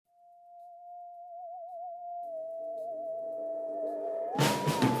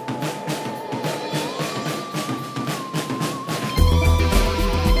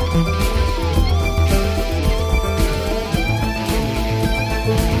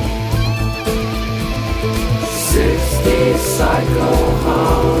Cycle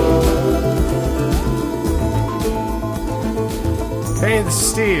Hum. Hey, this is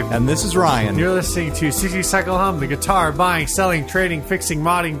Steve. And this is Ryan. You're listening to CC Cycle Hum, the guitar buying, selling, trading, fixing,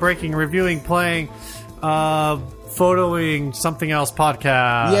 modding, breaking, reviewing, playing, photoing, something else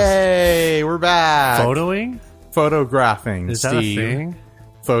podcast. Yay, we're back. Photoing? Photographing, Is Steve. that a thing?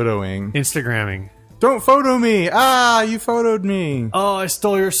 Photoing. Instagramming. Don't photo me. Ah, you photoed me. Oh, I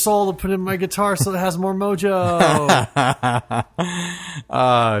stole your soul to put in my guitar so it has more mojo.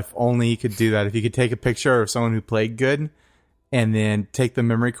 If only you could do that. If you could take a picture of someone who played good and then take the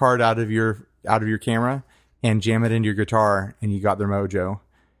memory card out of your camera and jam it into your guitar and you got their mojo.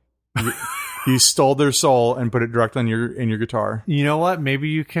 You stole their soul and put it directly in your guitar. You know what? Maybe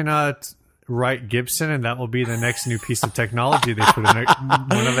you can write Gibson, and that will be the next new piece of technology they put in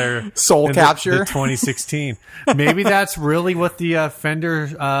one of their soul capture. The 2016. Maybe that's really what the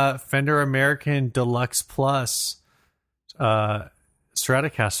Fender American Deluxe Plus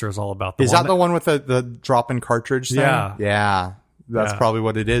Stratocaster is all about. Is that the one with the drop-in cartridge thing? Yeah. That's probably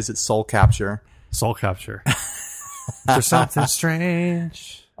what it is. It's soul capture. Soul capture. For something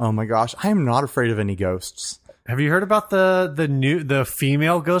strange. Oh my gosh, I am not afraid of any ghosts. Have you heard about the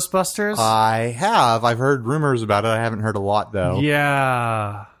female Ghostbusters? I have. I've heard rumors about it. I haven't heard a lot though.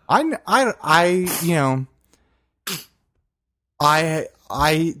 Yeah. I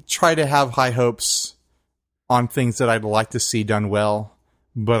try to have high hopes on things that I'd like to see done well,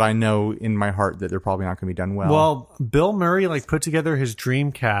 but I know in my heart that they're probably not going to be done well. Well, Bill Murray put together his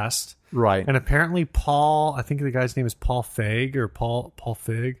dream cast. Right. And apparently Paul, I think the guy's name is Paul Feig or Paul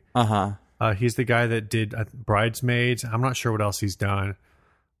Feig. Uh-huh. He's the guy that did Bridesmaids. I'm not sure what else he's done.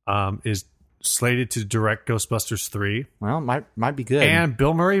 Is slated to direct Ghostbusters 3. Well, might be good. And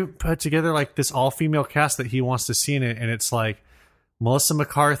Bill Murray put together this all-female cast that he wants to see in it, and it's Melissa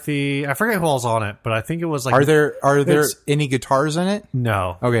McCarthy. I forget who all's on it, but I think it was Are there any guitars in it?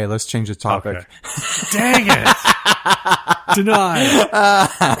 No. Okay, let's change the topic. Okay. Dang it. Denied.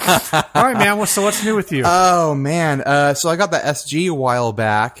 All right, man. So what's new with you? Oh, man. So I got the SG a while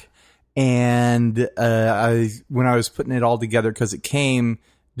back, and when I was putting it all together, because it came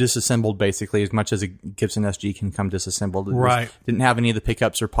disassembled basically as much as a Gibson SG can come disassembled. It didn't have any of the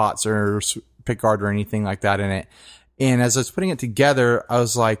pickups or pots or pickguard or anything like that in it. And as I was putting it together, I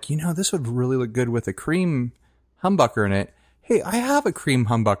was like, this would really look good with a cream humbucker in it. Hey, I have a cream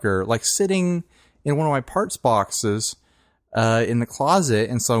humbucker sitting in one of my parts boxes in the closet.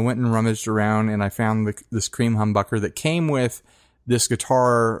 And so I went and rummaged around and I found this cream humbucker that came with this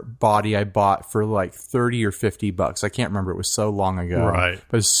guitar body I bought for $30 or $50. I can't remember. It was so long ago. Right.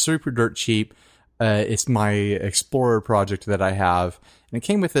 But it's super dirt cheap. It's my Explorer project that I have. And it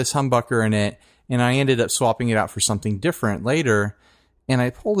came with this humbucker in it. And I ended up swapping it out for something different later. And I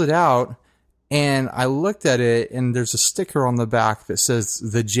pulled it out and I looked at it and there's a sticker on the back that says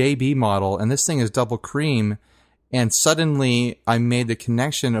the JB model. And this thing is double cream. And suddenly I made the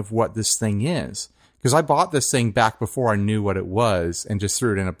connection of what this thing is. Because I bought this thing back before I knew what it was and just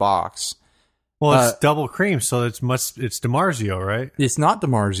threw it in a box. Well, it's double cream, so it's DiMarzio, right? It's not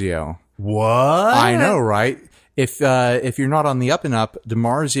DiMarzio. What? I know, right? If you're not on the up and up,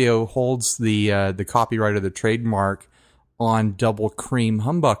 DiMarzio holds the copyright or the trademark on double cream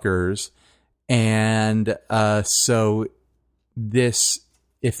humbuckers, and so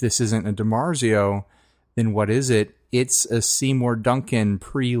if this isn't a DiMarzio, then what is it? It's a Seymour Duncan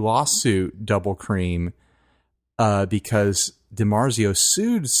pre-lawsuit double cream, because DiMarzio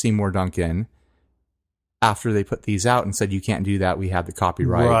sued Seymour Duncan after they put these out and said, you can't do that. We have the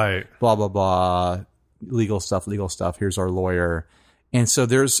copyright. Right. Blah, blah, blah. Legal stuff. Here's our lawyer. And so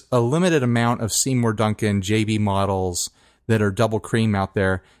there's a limited amount of Seymour Duncan JB models that are double cream out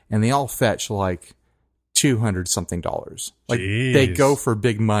there, and they all fetch $200 something. They go for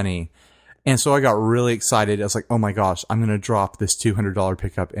big money. And so I got really excited. I was like, oh my gosh, I'm going to drop this $200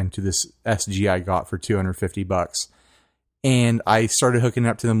 pickup into this SG I got for $250. And I started hooking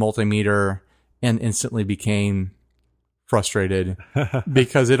up to the multimeter and instantly became frustrated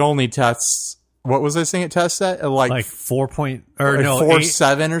because it only tests, what was I saying it tests at?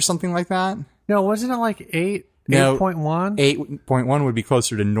 4.7 or something like that? No, wasn't it 8? No, 8.1? 8.1 would be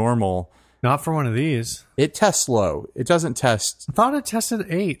closer to normal. Not for one of these. It tests low. It doesn't test. I thought it tested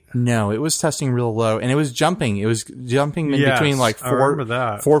 8. No, it was testing real low, and it was jumping. It was jumping in between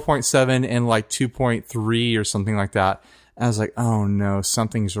 4.7 and 2.3 or something like that. I was like, oh no,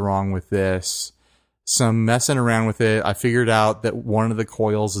 something's wrong with this. Some messing around with it. I figured out that one of the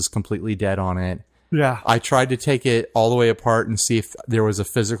coils is completely dead on it. Yeah. I tried to take it all the way apart and see if there was a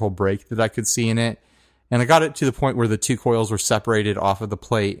physical break that I could see in it. And I got it to the point where the two coils were separated off of the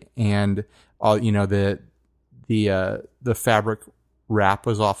plate, and the the fabric wrap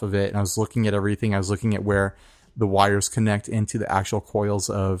was off of it, and I was looking at everything. I was looking at where the wires connect into the actual coils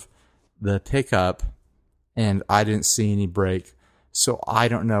of the pickup, and I didn't see any break. So I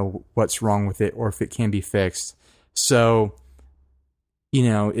don't know what's wrong with it or if it can be fixed. So,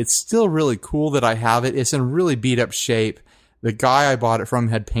 it's still really cool that I have it. It's in really beat up shape. The guy I bought it from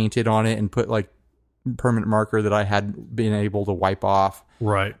had painted on it and put like permanent marker that I had been able to wipe off.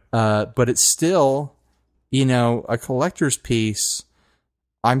 Right. But it's still, a collector's piece.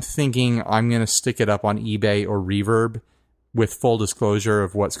 I'm thinking I'm going to stick it up on eBay or Reverb with full disclosure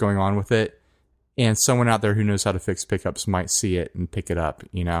of what's going on with it. And someone out there who knows how to fix pickups might see it and pick it up,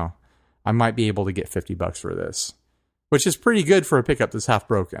 I might be able to get $50 for this, which is pretty good for a pickup that's half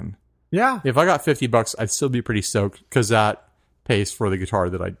broken. Yeah. If I got $50, I'd still be pretty stoked because that pays for the guitar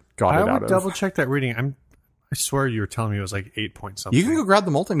that I got it out of. I would double check that reading. I swear you were telling me it was like 8 point something. You can go grab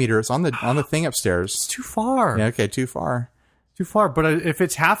the multimeter. It's on the thing upstairs. It's too far. Yeah, okay, too far. Too far. But if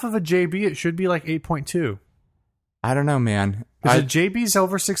it's half of a JB, it should be like 8.2. I don't know, man. Because a JB's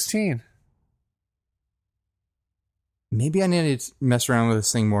over 16. Maybe I need to mess around with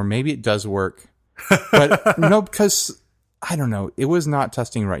this thing more. Maybe it does work. But no, because I don't know. It was not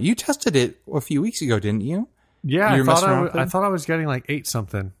testing right. You tested it a few weeks ago, didn't you? Yeah, I thought I was getting like 8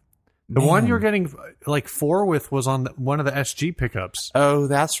 something. The one you were getting like 4 with was on one of the SG pickups. Oh,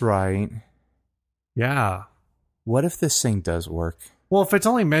 that's right. Yeah. What if this thing does work? Well, if it's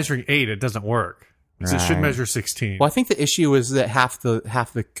only measuring 8, it doesn't work. Because it should measure 16. Well, I think the issue is that half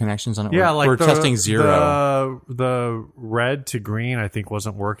the connections on it were testing 0. The red to green, I think,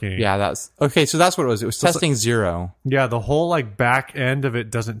 wasn't working. Yeah, that's okay. So that's what it was. It was testing 0. Yeah, the whole like back end of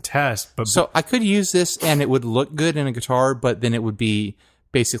it doesn't test. But so I could use this, and it would look good in a guitar, but then it would be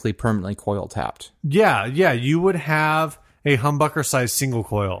basically permanently coil tapped. Yeah, you would have a humbucker size single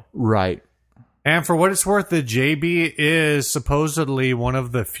coil, right? And for what it's worth, the JB is supposedly one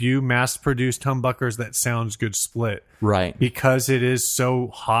of the few mass-produced humbuckers that sounds good split. Right. Because it is so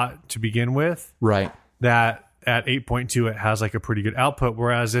hot to begin with. Right. That at 8.2, it has like a pretty good output.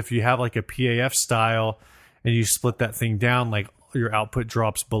 Whereas if you have like a PAF style and you split that thing down, like your output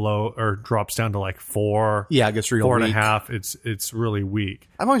drops below or drops down to like 4. Yeah, it gets real 4.5. It's really weak.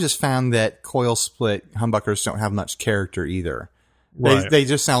 I've always just found that coil split humbuckers don't have much character either. Right. They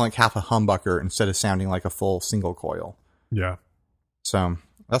just sound like half a humbucker instead of sounding like a full single coil. Yeah. So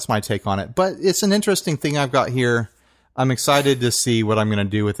that's my take on it. But it's an interesting thing I've got here. I'm excited to see what I'm going to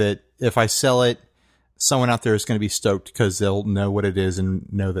do with it. If I sell it, someone out there is going to be stoked because they'll know what it is and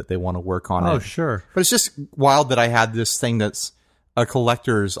know that they want to work on it. Oh, sure. But it's just wild that I had this thing that's a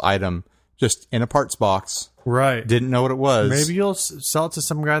collector's item just in a parts box. Right. Didn't know what it was. Maybe you'll sell it to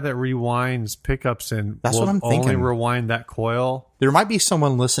some guy that rewinds pickups and that's what I'm thinking. Only rewind that coil. There might be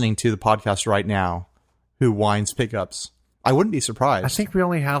someone listening to the podcast right now who winds pickups. I wouldn't be surprised. I think we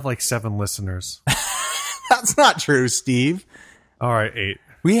only have like 7 listeners. That's not true, Steve. All right, 8.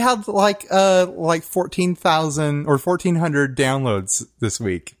 We had like 14,000 or 1,400 downloads this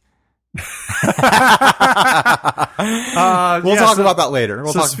week. We'll talk about that later.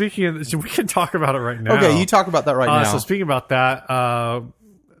 Speaking of, we can talk about it right now. Okay, you talk about that right now. So speaking about that,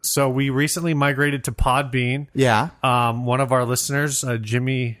 so we recently migrated to Podbean. Yeah. One of our listeners,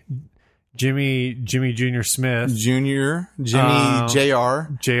 Jimmy Jr. Smith. Jr.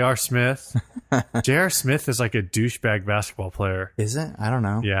 J.R. Smith. J.R. Smith is like a douchebag basketball player. Is it? I don't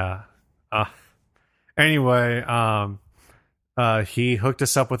know. Yeah. Anyway, he hooked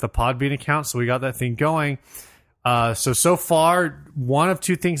us up with a Podbean account, so we got that thing going. So far, one of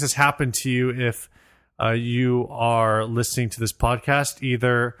 2 things has happened to you if you are listening to this podcast.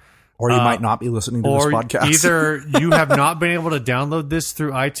 Either... Or you might not be listening to this podcast. Either you have not been able to download this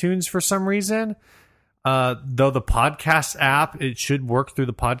through iTunes for some reason, though the podcast app, it should work through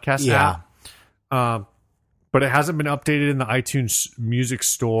the podcast app. But it hasn't been updated in the iTunes music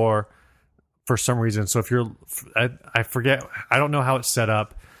store for some reason. So if you're, I forget, I don't know how it's set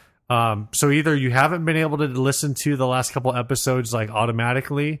up. So either you haven't been able to listen to the last couple episodes like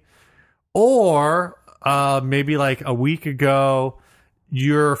automatically, or maybe like a week ago,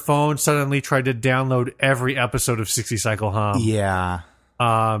 your phone suddenly tried to download every episode of 60 Cycle Hum. Yeah.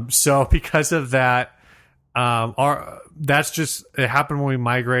 So because of that, that's just, it happened when we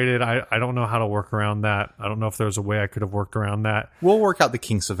migrated. I don't know how to work around that. I don't know if there's a way I could have worked around that. We'll work out the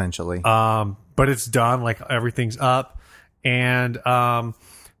kinks eventually. But it's done. Like everything's up. And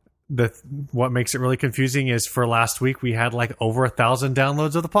what makes it really confusing is for last week we had like over 1,000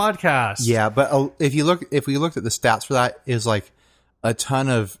 downloads of the podcast. Yeah, but if we looked at the stats for that, is like a ton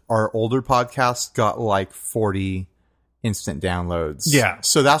of our older podcasts got like 40 instant downloads. Yeah.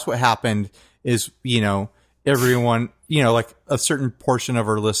 So that's what happened is, everyone, like a certain portion of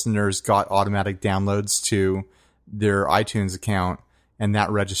our listeners got automatic downloads to their iTunes account, and that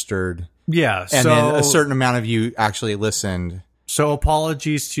registered. Yeah. And then a certain amount of you actually listened. So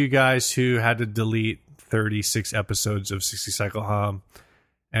apologies to you guys who had to delete 36 episodes of 60 Cycle Hum.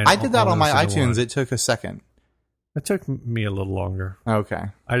 And I did that on my iTunes. It took a second. It took me a little longer. Okay.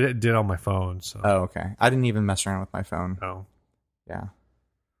 I did on my phone. So. Oh, okay. I didn't even mess around with my phone. No. Yeah.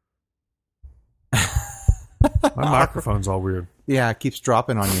 My microphone's all weird. Yeah, it keeps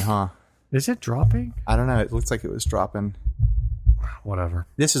dropping on you, huh? Is it dropping? I don't know. It looks like it was dropping. Whatever.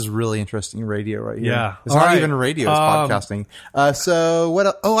 This is really interesting radio right here. Yeah. It's not even radio, it's podcasting. So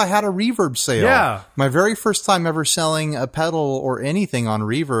what? I had a Reverb sale. Yeah. My very first time ever selling a pedal or anything on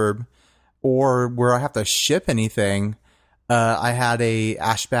Reverb, or where I have to ship anything. I had a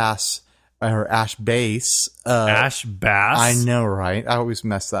Ash Bass or Ash Bass. Ash Bass? I know, right? I always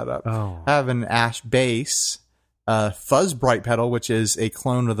mess that up. Oh. I have an Ash Bass Fuzz Bright pedal, which is a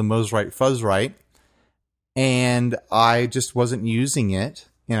clone of the Mosrite Fuzzrite. And I just wasn't using it,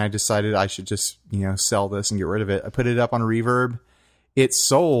 and I decided I should just, sell this and get rid of it. I put it up on Reverb. It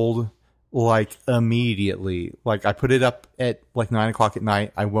sold like immediately. Like I put it up at like 9 o'clock at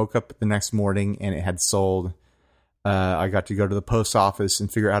night. I woke up the next morning and it had sold. I got to go to the post office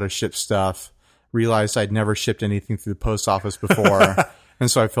and figure out how to ship stuff. Realized I'd never shipped anything through the post office before. And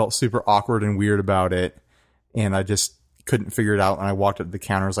so I felt super awkward and weird about it. And I just couldn't figure it out. And I walked up to the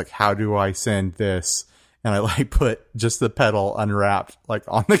counter. I was like, how do I send this? And I put just the pedal unwrapped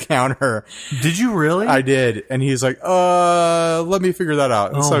on the counter. Did you really? I did. And he's like, let me figure that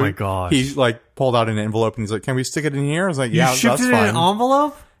out. And so my gosh. He pulled out an envelope and he's like, can we stick it in here? I was like, yeah, that's fine. You shipped it in an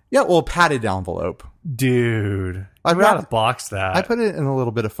envelope? Yeah, well, padded envelope. Dude. I gotta box that. I put it in a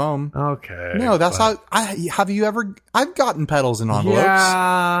little bit of foam. Okay. No, that's how I've gotten pedals in envelopes.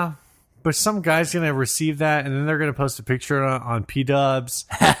 Yeah. But some guy's gonna receive that and then they're gonna post a picture on P-Dubs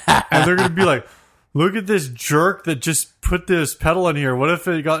and they're gonna be like, look at this jerk that just put this pedal in here. What if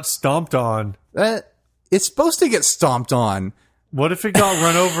it got stomped on? It's supposed to get stomped on. What if it got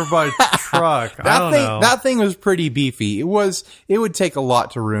run over by a truck? I don't know. That thing was pretty beefy. It would take a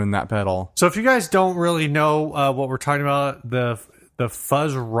lot to ruin that pedal. So if you guys don't really know what we're talking about, the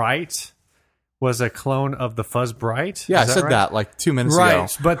Fuzzrite was a clone of the Fuzz Bright. Yeah, I said that like 2 minutes ago.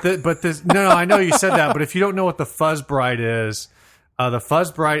 Right, but this no, I know you said that, but if you don't know what the Fuzz Bright is, the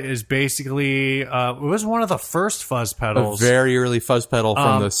Fuzz Bright is basically it was one of the first fuzz pedals, a very early fuzz pedal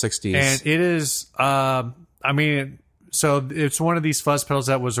from the 60s, and it is so it's one of these fuzz pedals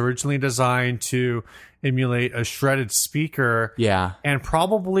that was originally designed to emulate a shredded speaker. Yeah, and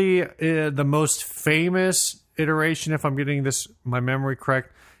probably the most famous iteration, if I'm getting my memory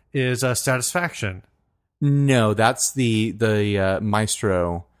correct, is Satisfaction. No, that's the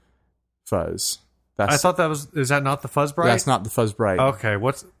Maestro fuzz. I thought is that not the Fuzz Bright? That's not the Fuzz Bright. Okay,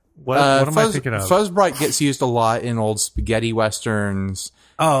 what am I thinking of? Fuzz Bright gets used a lot in old spaghetti westerns.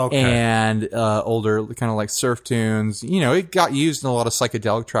 Oh, okay. And older kind of like surf tunes. It got used in a lot of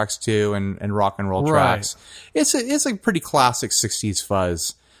psychedelic tracks too, and rock and roll tracks. It's a pretty classic 60s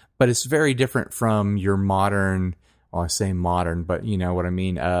fuzz, but it's very different from your modern. Well, I say modern, but you know what I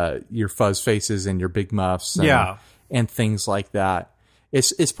mean. Your fuzz faces and your big muffs, and things like that.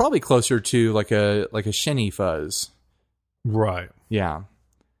 It's probably closer to like a shinny fuzz, right? Yeah,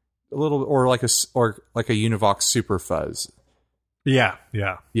 a little, or like a Univox super fuzz. Yeah.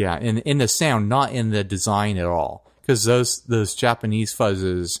 In the sound, not in the design at all, because those Japanese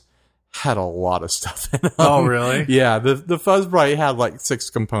fuzzes had a lot of stuff in them. Oh, really? Yeah, the Fuzz Bright had like 6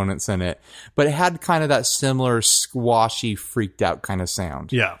 components in it, but it had kind of that similar squashy, freaked out kind of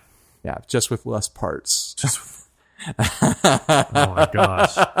sound. Yeah, just with less parts. Oh my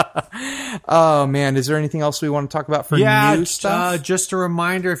gosh. Oh man, is there anything else we want to talk about for new stuff? Just a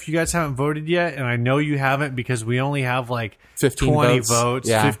reminder, if you guys haven't voted yet, and I know you haven't because we only have like 20 votes,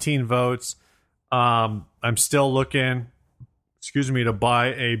 15 votes. I'm still looking, to buy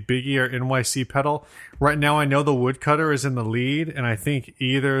a Biggie or NYC pedal. Right now I know the Woodcutter is in the lead, and I think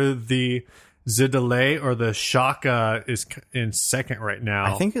either the Delay or the Shaka is in second right now.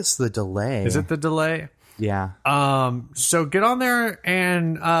 I think it's the Delay. Is it the Delay? Yeah. So get on there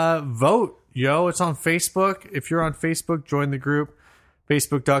and vote, yo. It's on Facebook. If you're on Facebook, join the group.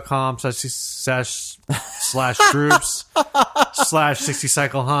 Facebook.com/groups/60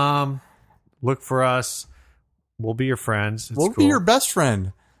 Cycle Hum. Look for us. We'll be your friends. We'll be your best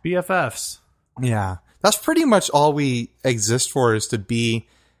friend. BFFs. Yeah. That's pretty much all we exist for, is to be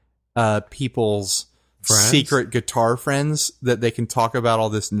people's secret guitar friends that they can talk about all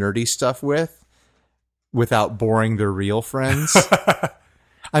this nerdy stuff with, without boring their real friends.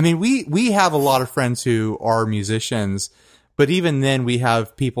 I mean, we have a lot of friends who are musicians, but even then we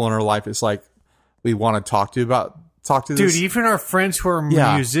have people in our life it's like we want to talk to Dude, this. even our friends who are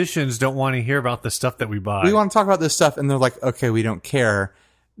musicians don't want to hear about the stuff that we buy. We want to talk about this stuff, and they're like, okay, we don't care.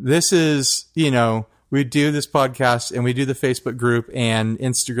 This is, we do this podcast, and we do the Facebook group and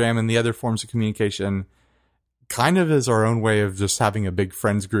Instagram and the other forms of communication kind of as our own way of just having a big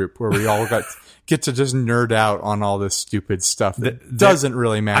friends group where we all get to just nerd out on all this stupid stuff that doesn't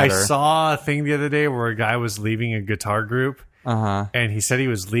really matter. I saw a thing the other day where a guy was leaving a guitar group, and he said he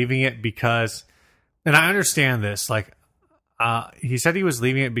was leaving it because, and I understand this, like, he said he was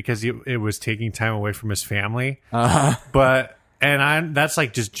leaving it because it was taking time away from his family, but, that's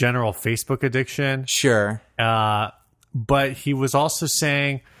like just general Facebook addiction. Sure. But he was also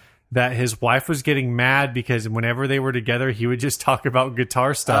saying that his wife was getting mad because whenever they were together, he would just talk about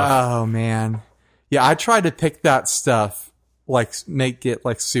guitar stuff. Oh, man. Yeah, I tried to pick that stuff, like, make it,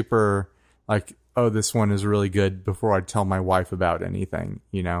 like, super, like, oh, this one is really good before I tell my wife about anything,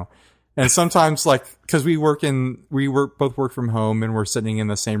 And sometimes, like, because we both work from home and we're sitting in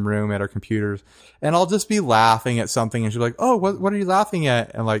the same room at our computers, and I'll just be laughing at something, and she'll be like, oh, what are you laughing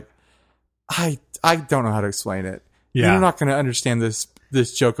at? And, like, I don't know how to explain it. Yeah. You're not going to understand this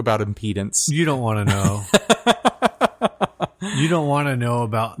joke about impedance. You don't want to know. You don't want to know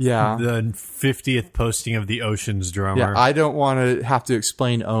about the 50th posting of the Ocean's drummer. Yeah, I don't want to have to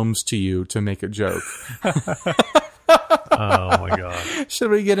explain ohms to you to make a joke. Oh, my God.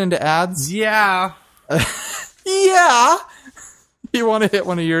 Should we get into ads? Yeah. Yeah. You want to hit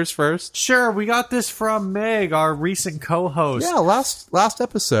one of yours first? Sure. We got this from Meg, our recent co-host. Yeah, last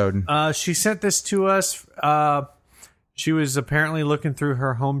episode. She sent this to us. She was apparently looking through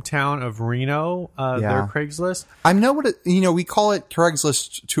her hometown of Reno, their Craigslist. I know what we call it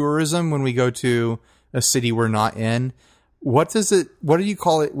Craigslist tourism when we go to a city we're not in. What do you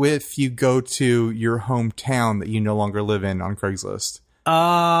call it if you go to your hometown that you no longer live in on Craigslist?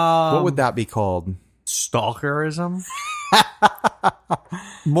 What would that be called? Stalkerism?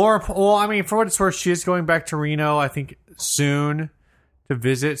 For what it's worth, she is going back to Reno, I think, soon to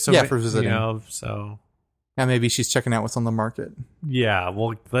visit. So for visiting. Yeah, maybe she's checking out what's on the market. Yeah,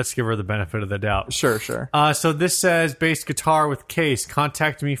 well, let's give her the benefit of the doubt. Sure. So this says, bass guitar with case.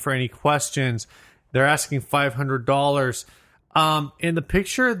 Contact me for any questions. They're asking $500. In the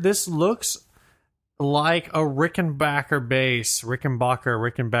picture, this looks like a Rickenbacker bass.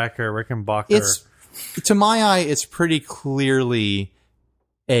 Rickenbacker. It's, to my eye, it's pretty clearly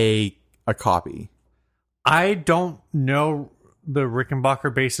a copy. I don't know the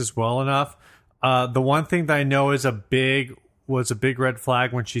Rickenbacker basses well enough. The one thing that I know was a big red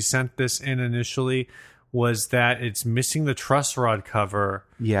flag when she sent this in initially was that it's missing the truss rod cover.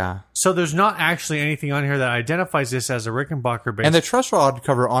 Yeah. So there's not actually anything on here that identifies this as a Rickenbacker bass. And the truss rod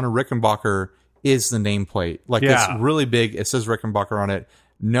cover on a Rickenbacker is the nameplate. Like, it's really big. It says Rickenbacker on it.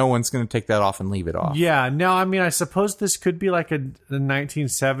 No one's going to take that off and leave it off. Yeah. No, I mean, I suppose this could be like a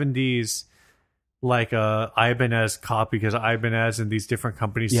 1970s, like a Ibanez copy, because Ibanez and these different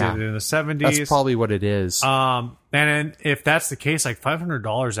companies did it in the 70s. That's probably what it is. And if that's the case, like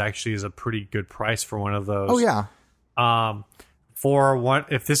 $500 actually is a pretty good price for one of those. Oh yeah. For one,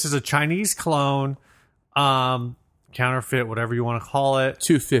 if this is a Chinese clone, counterfeit, whatever you want to call it,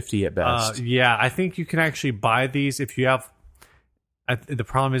 $250 at best. Yeah, I think you can actually buy these if you have. The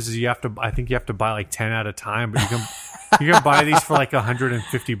problem is you have to. I think you have to buy like 10 at a time, but you can buy these for like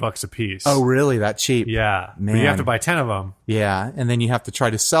 $150 a piece. Oh, really? That cheap? Yeah, man. But you have to buy 10 of them. Yeah, and then you have to try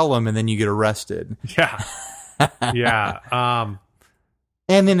to sell them, and then you get arrested. Yeah, yeah.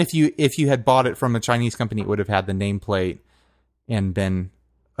 And then if you had bought it from a Chinese company, it would have had the nameplate and been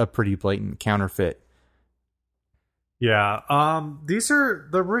a pretty blatant counterfeit. Yeah. These are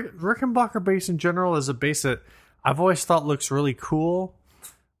the Rickenbacker bass in general is a bass that I've always thought looks really cool.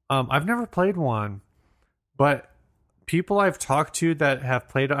 I've never played one, but people I've talked to that have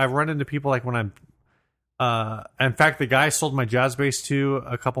played, I've run into people like when I'm, in fact, the guy I sold my jazz bass to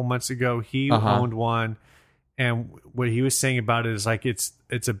a couple months ago, he owned one, and what he was saying about it is like it's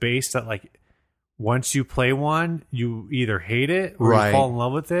a bass that like once you play one, you either hate it or you fall in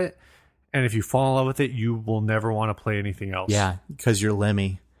love with it, and if you fall in love with it, you will never want to play anything else. Yeah, because you're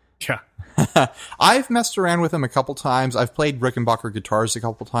Lemmy. Yeah. I've messed around with them a couple times. I've played Rickenbacker guitars a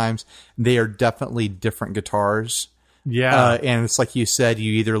couple times. They are definitely different guitars. Yeah. And it's like you said,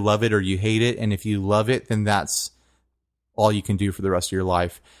 you either love it or you hate it. And if you love it, then that's all you can do for the rest of your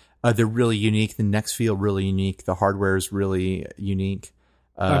life. They're really unique. The necks feel really unique. The hardware is really unique.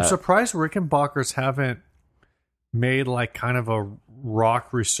 I'm surprised Rickenbackers haven't made like kind of a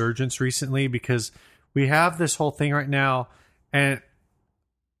rock resurgence recently, because we have this whole thing right now, and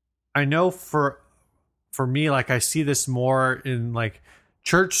I know for me, like I see this more in like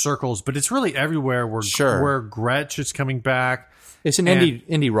church circles, but it's really everywhere where Gretsch is coming back. It's an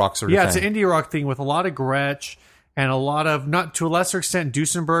indie rock sort of thing. Yeah, it's an indie rock thing with a lot of Gretsch and a lot of, not to a lesser extent,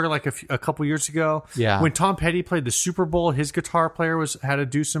 Duesenberger, like a couple years ago. Yeah. When Tom Petty played the Super Bowl, his guitar player had a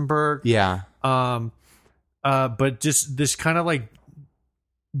Duesenberg. Yeah. But just this kind of like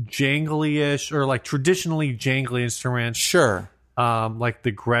jangly-ish or like traditionally jangly instruments. Sure. Like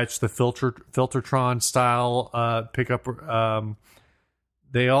the Gretsch, the Filtertron style pickup.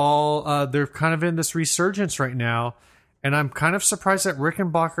 They're kind of in this resurgence right now. And I'm kind of surprised that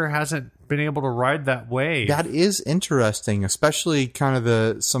Rickenbacker hasn't been able to ride that wave. That is interesting, especially kind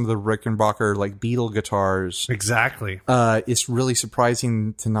of some of the Rickenbacker like Beatle guitars. Exactly. It's really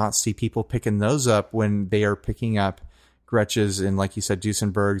surprising to not see people picking those up when they are picking up Gretches and, like you said,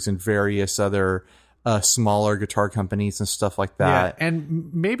 Duesenbergs and various other smaller guitar companies and stuff like that. Yeah,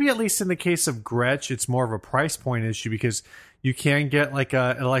 and maybe at least in the case of Gretsch, it's more of a price point issue because you can get like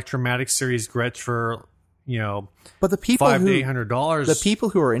an Electromatic series Gretsch for, but the people $500 to $800. The people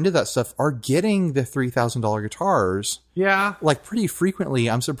who are into that stuff are getting the $3,000 guitars. Yeah, like pretty frequently.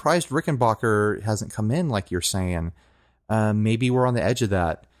 I'm surprised Rickenbacker hasn't come in, like you're saying. Maybe we're on the edge of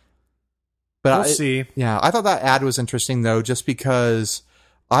that. But we'll see. Yeah, I thought that ad was interesting though, just because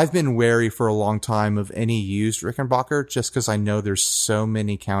I've been wary for a long time of any used Rickenbacker, just because I know there's so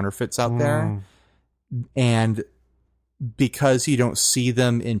many counterfeits out there, and because you don't see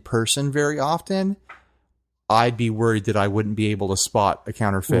them in person very often, I'd be worried that I wouldn't be able to spot a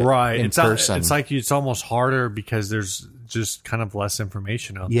counterfeit in person. It's like it's almost harder because there's just kind of less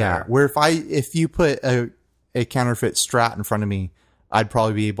information out there. Yeah, where if you put a counterfeit Strat in front of me, I'd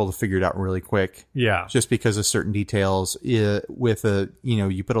probably be able to figure it out really quick. Yeah, just because of certain details. With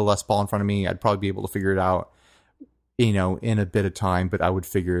you put a Les Paul in front of me, I'd probably be able to figure it out, in a bit of time. But I would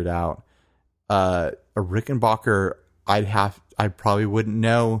figure it out. A Rickenbacker, I probably wouldn't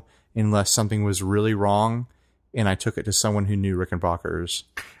know unless something was really wrong and I took it to someone who knew Rickenbackers.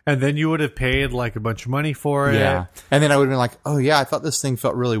 And then you would have paid like a bunch of money for it. Yeah. And then I would have been like, oh yeah, I thought this thing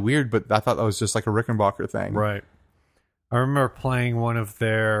felt really weird, but I thought that was just like a Rickenbacker thing. Right. I remember playing one of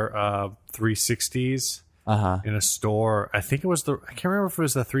their 360s in a store. I think it was I can't remember if it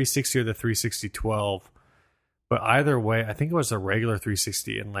was the 360 or the 36012. But either way, I think it was the regular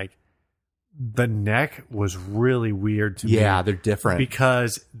 360. And like the neck was really weird to me. Yeah, they're different.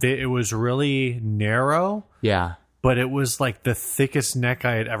 Because it was really narrow. Yeah. But it was like the thickest neck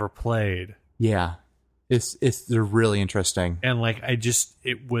I had ever played. Yeah. They're really interesting. And like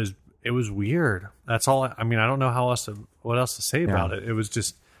it was weird. That's all. I mean, I don't know what else to say about it. It was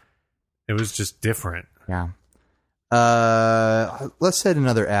just different. Yeah. Let's hit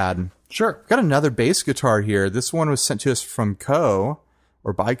another ad. Sure. Got another bass guitar here. This one was sent to us from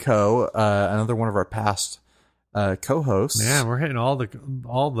by Co, another one of our past co-hosts. Man, we're hitting all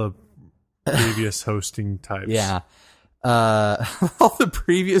the previous hosting types. Yeah. All the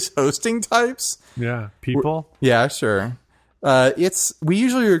previous hosting types? Yeah. People? Yeah, sure. We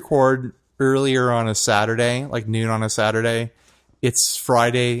usually record earlier on a Saturday, like noon on a Saturday. It's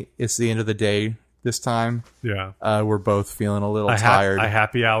Friday. It's the end of the day this time. Yeah. We're both feeling a little tired. I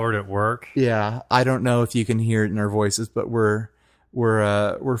happy houred at work. Yeah. I don't know if you can hear it in our voices, but we're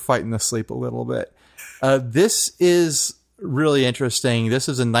fighting the sleep a little bit. This is really interesting. This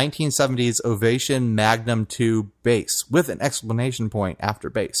is a 1970s Ovation Magnum 2 bass with an exclamation point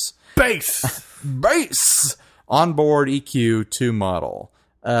after bass. Bass! Onboard EQ 2 model.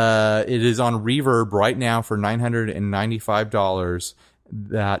 It is on Reverb right now for $995.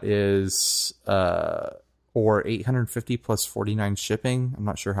 That is, or $850 plus $49 shipping. I'm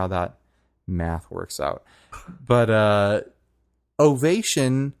not sure how that math works out. But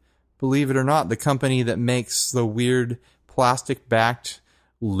Ovation, believe it or not, the company that makes the weird plastic-backed,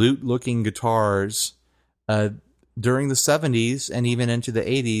 lute-looking guitars, during the 70s and even into the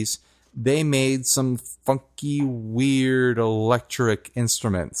 80s, they made some funky, weird electric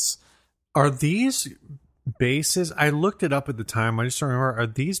instruments. Are these basses? I looked it up at the time. I just don't remember. Are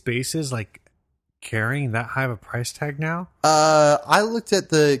these basses like carrying that high of a price tag now? I looked at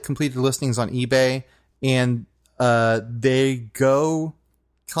the completed listings on eBay, and they go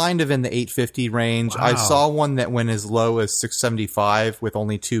kind of in the $850 range. Wow. I saw one that went as low as $675 with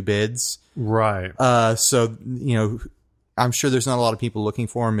only 2 bids. Right. So, I'm sure there's not a lot of people looking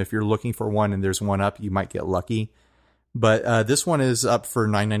for them. If you're looking for one and there's one up, you might get lucky. But this one is up for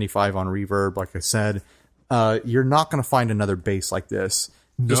 $995 on Reverb. Like I said, you're not going to find another bass like this.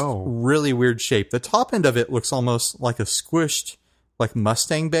 Just really weird shape. The top end of it looks almost like a squished, like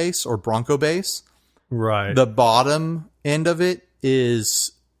Mustang bass or Bronco bass. Right. The bottom end of it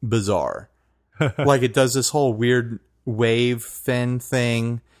is bizarre. Like it does this whole weird wave fin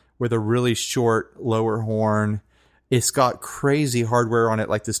thing with a really short lower horn. It's got crazy hardware on it,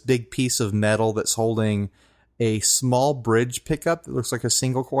 like this big piece of metal that's holding a small bridge pickup that looks like a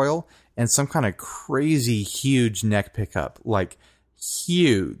single coil and some kind of crazy huge neck pickup, like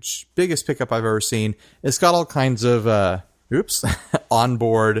huge, biggest pickup I've ever seen. It's got all kinds of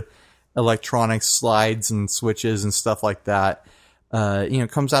onboard electronics, slides and switches and stuff like that.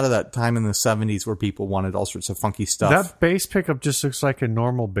 It comes out of that time in the 70s where people wanted all sorts of funky stuff. That bass pickup just looks like a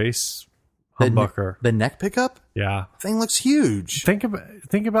normal bass humbucker. The neck pickup? Yeah. Thing looks huge. Think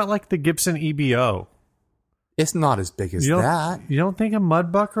about like the Gibson EBO. It's not as big as that. You don't think a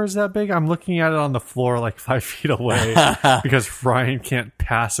mudbucker is that big? I'm looking at it on the floor like 5 feet away because Ryan can't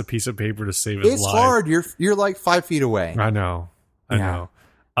pass a piece of paper to save his life. It's hard. You're like 5 feet away. I know.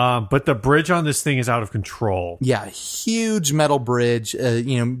 But the bridge on this thing is out of control. Yeah, huge metal bridge.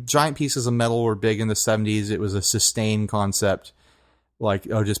 Giant pieces of metal were big in the 70s. It was a sustain concept. Like,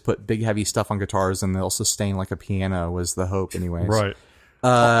 just put big heavy stuff on guitars and they'll sustain like a piano was the hope anyways. Right.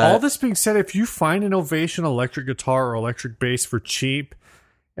 All this being said, if you find an Ovation electric guitar or electric bass for cheap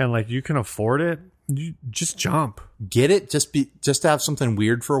and like you can afford it, you just jump. Get it just to have something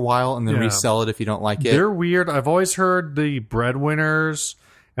weird for a while and then resell it if you don't like it. They're weird. I've always heard the Breadwinners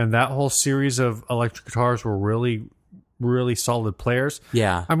and that whole series of electric guitars were really, really solid players.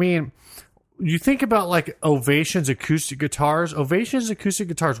 Yeah. I mean, you think about like Ovation's acoustic guitars. Ovation's acoustic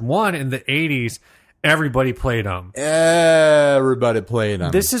guitars, in the 80s, everybody played them. Everybody played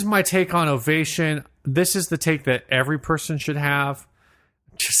them. This is my take on Ovation. This is the take that every person should have.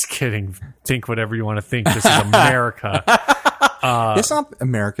 Just kidding. Think whatever you want to think. This is America. It's not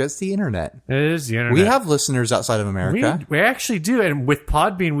America. It's the internet. It is the internet. We have listeners outside of America. We actually do. And with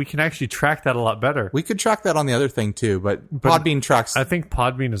Podbean, we can actually track that a lot better. We could track that on the other thing, too. But Podbean tracks... I think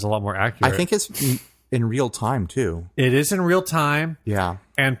Podbean is a lot more accurate. I think it's in real time, too. It is in real time. Yeah.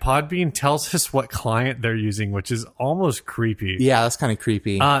 And Podbean tells us what client they're using, which is almost creepy. Yeah, that's kind of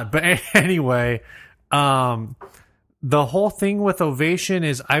creepy. But anyway... the whole thing with Ovation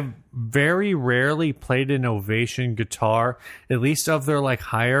is I've very rarely played an Ovation guitar, at least of their like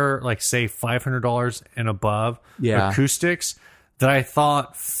higher, like say $500 and above acoustics, that I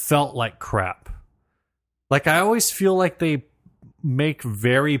thought felt like crap. Like I always feel like they make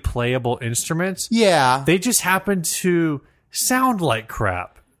very playable instruments. Yeah. They just happen to sound like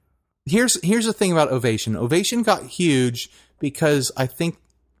crap. Here's the thing about Ovation. Ovation got huge because I think,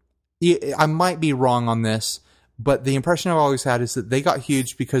 I might be wrong on this, but the impression I've always had is that they got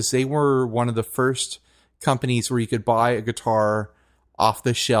huge because they were one of the first companies where you could buy a guitar off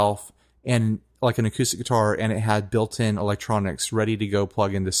the shelf and like an acoustic guitar and it had built-in electronics ready to go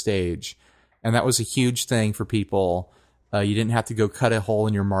plug into stage. And that was a huge thing for people. You didn't have to go cut a hole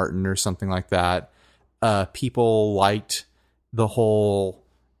in your Martin or something like that. People liked the whole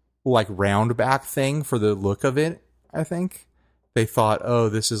like round back thing for the look of it, I think. They thought, oh,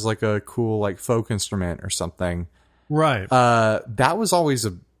 this is like a cool like folk instrument or something. Right. That was always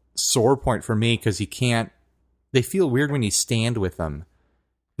a sore point for me because they feel weird when you stand with them.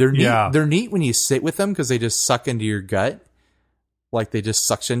 They're neat, They're neat when you sit with them because they just suck into your gut. Like they just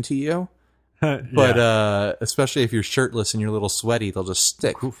suction to you. But especially if you're shirtless and you're a little sweaty, they'll just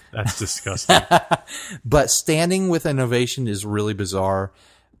stick. Oof, that's disgusting. But standing with an Ovation is really bizarre.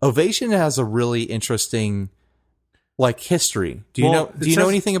 Ovation has a really interesting like history. Do you know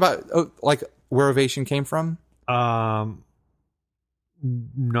anything about like where Ovation came from? Not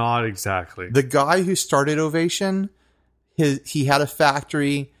exactly. The guy who started Ovation, he had a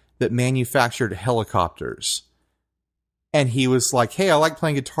factory that manufactured helicopters. And he was like, hey, I like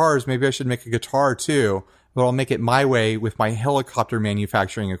playing guitars. Maybe I should make a guitar too, but I'll make it my way with my helicopter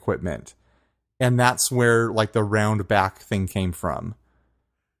manufacturing equipment. And that's where like the round back thing came from.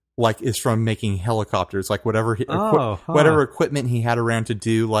 Like is from making helicopters, like whatever equipment he had around to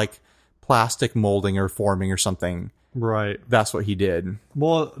do like plastic molding or forming or something. Right. That's what he did.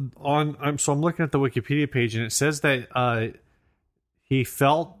 Well, I'm looking at the Wikipedia page and it says that he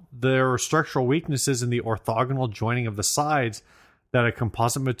felt there were structural weaknesses in the orthogonal joining of the sides that a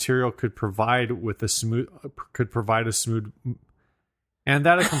composite material could provide a smooth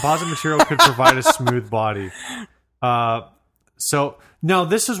body. So no,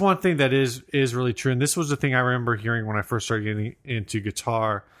 this is one thing that is really true, and this was the thing I remember hearing when I first started getting into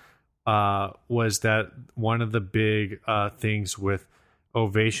guitar. Was that one of the big things with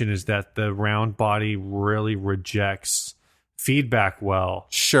Ovation is that the round body really rejects feedback well.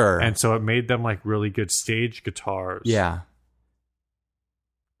 Sure. And so it made them like really good stage guitars. Yeah.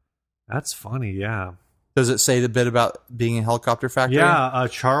 That's funny, yeah. Does it say the bit about being a helicopter factory? Yeah,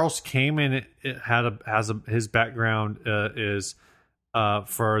 Charles Kamen his background is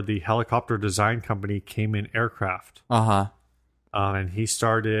for the helicopter design company Kamen Aircraft. And he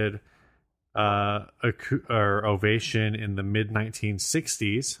started Ovation in the mid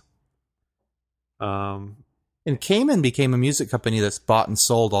 1960s. And Kamen became a music company that's bought and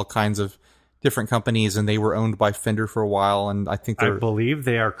sold all kinds of different companies, and they were owned by Fender for a while, and I believe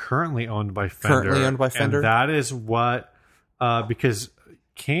they are currently owned by Fender. And that is what because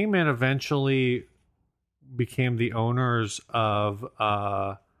Kamen eventually became the owners of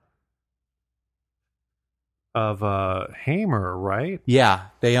Hamer, right? Yeah,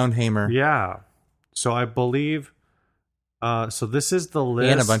 they own Hamer. Yeah. So I believe so this is the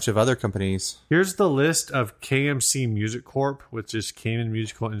list. And a bunch of other companies. Here's the list of KMC Music Corp, which is Kamen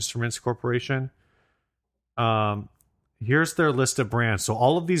Musical Instruments Corporation. Here's their list of brands. So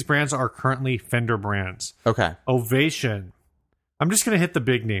all of these brands are currently Fender brands. Okay. Ovation. I'm just going to hit the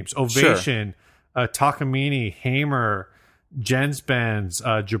big names. Ovation, Takamine, Hamer, Jens-Benz,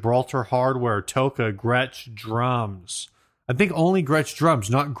 Gibraltar Hardware, Toka, Gretsch Drums. I think only Gretsch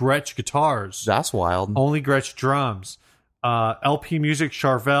Drums, not Gretsch Guitars. That's wild. Only Gretsch Drums. LP Music,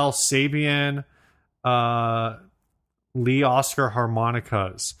 Charvel, Sabian, Lee Oscar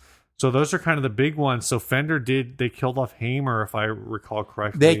Harmonicas. So those are kind of the big ones. So Fender they killed off Hamer, if I recall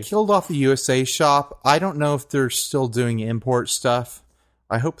correctly. They killed off the USA shop. I don't know if they're still doing import stuff.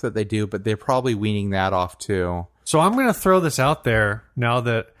 I hope that they do, but they're probably weaning that off too. So I'm going to throw this out there now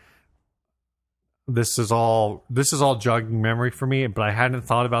that this is all jogging memory for me, but I hadn't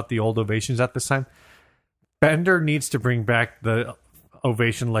thought about the old Ovations at this time. Fender needs to bring back the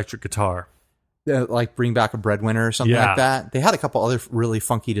Ovation electric guitar. Like bring back a Breadwinner or something like that. They had a couple other really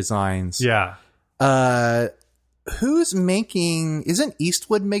funky designs. Yeah. Isn't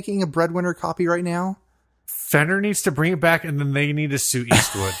Eastwood making a Breadwinner copy right now? Fender needs to bring it back, and then they need to sue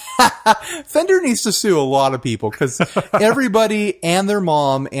Eastwood. Fender needs to sue a lot of people because everybody and their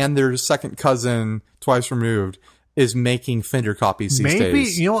mom and their second cousin, twice removed, is making Fender copies these days. Maybe,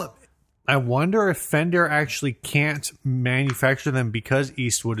 you know what? I wonder if Fender actually can't manufacture them because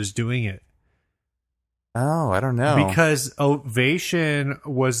Eastwood is doing it. Oh, I don't know. Because Ovation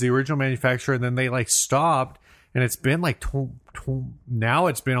was the original manufacturer, and then they stopped, and it's been now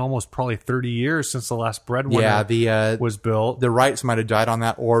it's been almost probably 30 years since the last Breadwinner was built. The rights might have died on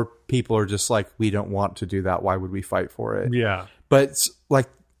that, or people are just like, we don't want to do that. Why would we fight for it? Yeah. But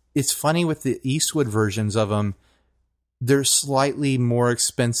it's funny with the Eastwood versions of them, they're slightly more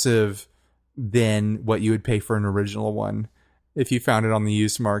expensive than what you would pay for an original one if you found it on the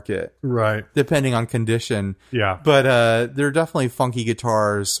used market. Right. Depending on condition. Yeah. But they're definitely funky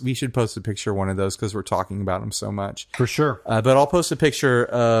guitars. We should post a picture of one of those because we're talking about them so much. For sure. But I'll post a picture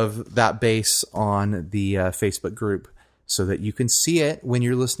of that bass on the Facebook group so that you can see it when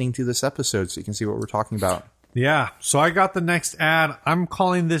you're listening to this episode, so you can see what we're talking about. Yeah. So I got the next ad. I'm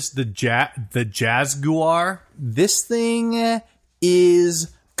calling this the Jazzguar. This thing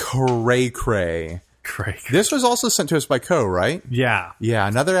is cray-cray. This was also sent to us by Co, right? Yeah. Yeah,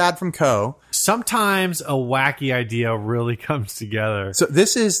 another ad from Co. Sometimes a wacky idea really comes together. So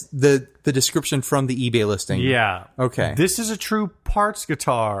this is the description from the eBay listing. Yeah. Okay. This is a true parts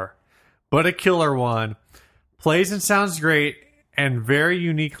guitar, but a killer one. Plays and sounds great and very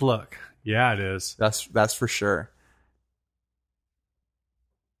unique look. Yeah, it is. That's for sure.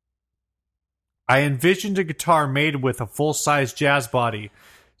 I envisioned a guitar made with a full-size jazz body,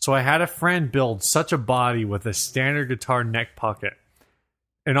 so I had a friend build such a body with a standard guitar neck pocket.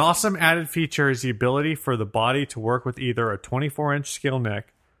 An awesome added feature is the ability for the body to work with either a 24-inch scale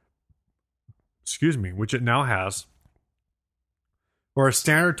neck, which it now has, or a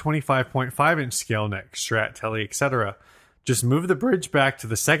standard 25.5-inch scale neck, Strat, Tele, etc. Just move the bridge back to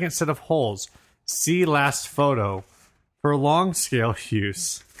the second set of holes. See last photo for long scale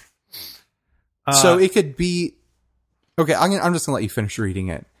use. So it could be... Okay, I'm just going to let you finish reading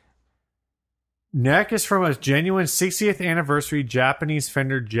it. Neck is from a genuine 60th anniversary Japanese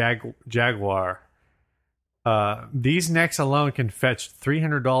Fender Jazzguar. These necks alone can fetch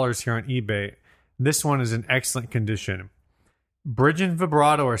 $300 here on eBay. This one is in excellent condition. Bridge and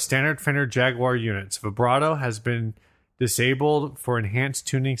vibrato are standard Fender Jazzguar units. Vibrato has been disabled for enhanced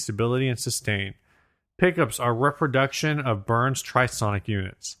tuning, stability, and sustain. Pickups are reproduction of Burns Trisonic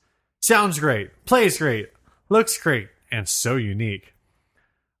units. Sounds great, plays great, looks great, and so unique.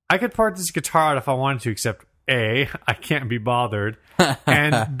 I could part this guitar out if I wanted to, except A, I can't be bothered,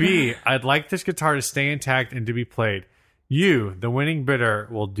 and B, I'd like this guitar to stay intact and to be played. You, the winning bidder,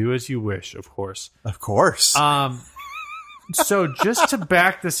 will do as you wish, of course. Of course. So just to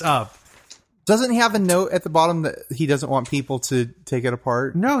back this up, Doesn't he have a note at the bottom that he doesn't want people to take it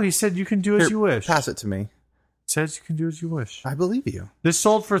apart? No, he said you can do as you wish. Pass it to me. It says you can do as you wish. I believe you. This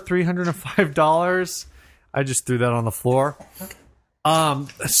sold for $305. I just threw that on the floor.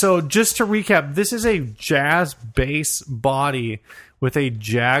 So just to recap, this is a jazz bass body with a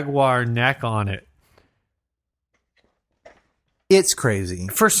Jazzguar neck on it. It's crazy.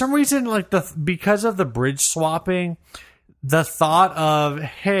 For some reason, like because of the bridge swapping, the thought of,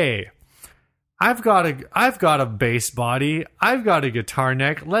 hey, I've got a bass body, I've got a guitar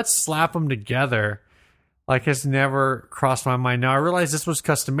neck, let's slap them together, like, has never crossed my mind. Now I realize this was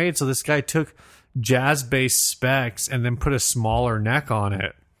custom made, so this guy took jazz bass specs and then put a smaller neck on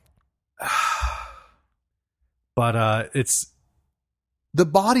it. But it's the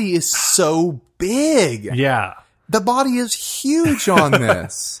body is so big. Yeah. The body is huge on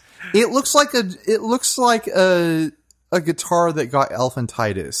this. It looks like a guitar that got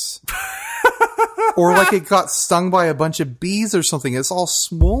elephantitis. Or like it got stung by a bunch of bees or something. It's all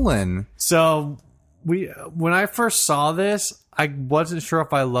swollen. So when I first saw this, I wasn't sure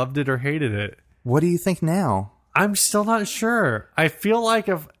if I loved it or hated it. What do you think now? I'm still not sure. I feel like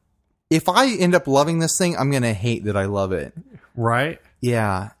if I end up loving this thing, I'm going to hate that I love it. Right?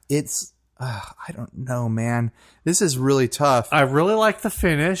 Yeah. It's, I don't know, man. This is really tough. I really like the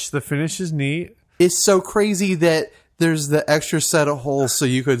finish. The finish is neat. It's so crazy that there's the extra set of holes so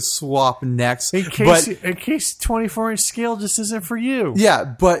you could swap necks. In case 24-inch scale just isn't for you. Yeah,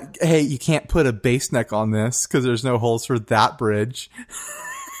 but hey, you can't put a bass neck on this because there's no holes for that bridge.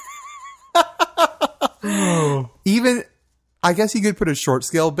 Even, I guess you could put a short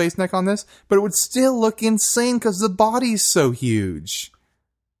scale bass neck on this, but it would still look insane because the body's so huge.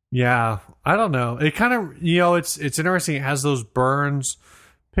 Yeah, I don't know. It kind of, it's interesting. It has those Burns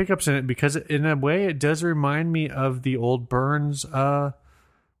pickups in it because in a way it does remind me of the old Burns. I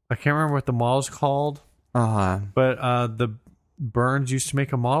can't remember what the model's called. But the Burns used to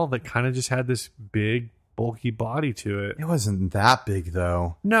make a model that kind of just had this big, bulky body to it. It wasn't that big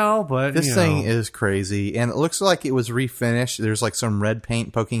though. No, but this thing is crazy, and it looks like it was refinished. There's like some red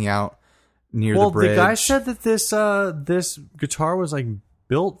paint poking out near the bridge. Well, the guy said that this guitar was like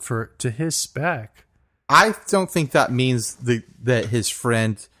built to his spec. I don't think that means that his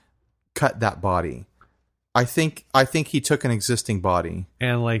friend cut that body. I think he took an existing body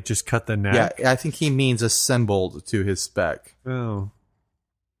and like just cut the neck. Yeah, I think he means assembled to his spec. Oh.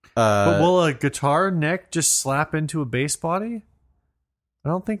 But will a guitar neck just slap into a bass body? I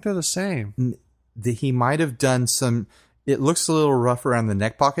don't think they're the same. He might have done some. It looks a little rough around the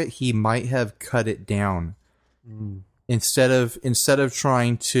neck pocket. He might have cut it down instead of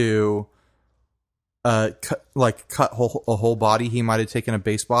trying to cut a whole body. He might have taken a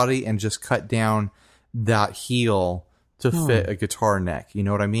bass body and just cut down that heel to fit a guitar neck. You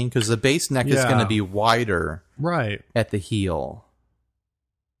know what I mean? Because the bass neck is going to be wider, right, at the heel.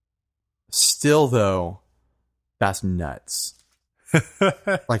 Still, though, that's nuts.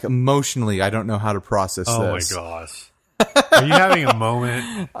 Like, emotionally, I don't know how to process this. Oh, my gosh. Are you having a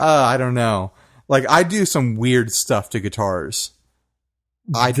moment? I don't know. Like, I do some weird stuff to guitars.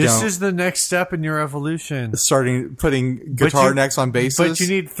 This is the next step in your evolution. Starting putting guitar necks on basses. But you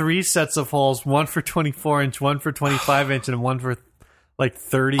need 3 sets of holes, one for 24-inch, one for 25-inch, and one for like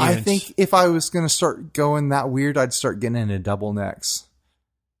 30-inch. I think if I was going to start going that weird, I'd start getting into double necks.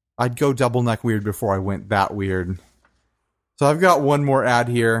 I'd go double neck weird before I went that weird. So I've got one more ad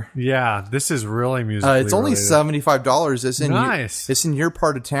here. Yeah, this is really musically it's only related. $75. It's in nice. It's in your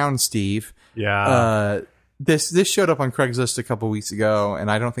part of town, Steve. Yeah. This showed up on Craigslist a couple weeks ago, and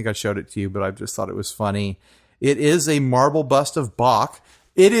I don't think I showed it to you, but I just thought it was funny. It is a marble bust of Bach.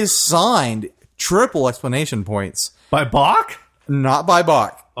 It is signed, triple explanation points. By Bach? Not by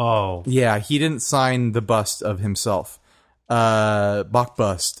Bach. Oh. Yeah, he didn't sign the bust of himself. Bach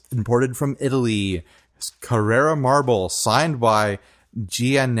bust, imported from Italy. Carrara marble, signed by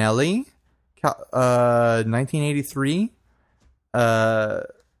Gianelli, 1983.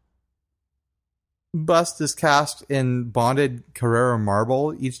 Bust is cast in bonded Carrara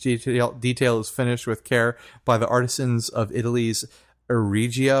marble. Each detail is finished with care by the artisans of Italy's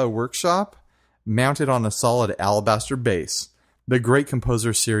Regia workshop, mounted on a solid alabaster base. The Great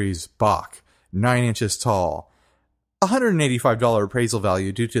Composer Series Bach, 9 inches tall. $185 appraisal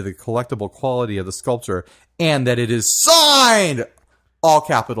value due to the collectible quality of the sculpture and that it is signed. All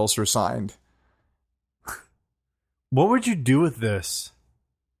capitals for signed. What would you do with this?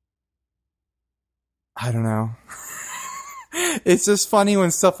 I don't know. It's just funny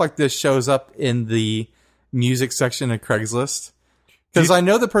when stuff like this shows up in the music section of Craigslist. Because I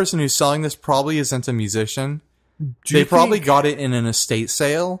know the person who's selling this probably isn't a musician. They probably got it in an estate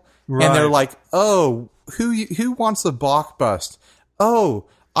sale. Right. And they're like, oh, who wants a Bach bust? Oh,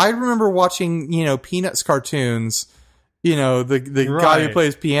 I remember watching, Peanuts cartoons. The guy who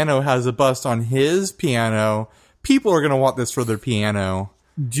plays piano has a bust on his piano. People are going to want this for their piano.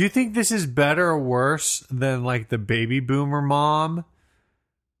 Do you think this is better or worse than like the baby boomer mom?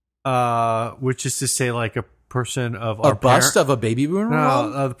 Which is to say, like a person of a bust of a baby boomer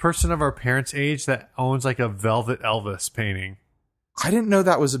mom? No, the person of our parents' age that owns like a Velvet Elvis painting. I didn't know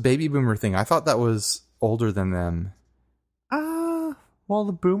that was a baby boomer thing. I thought that was older than them. Well,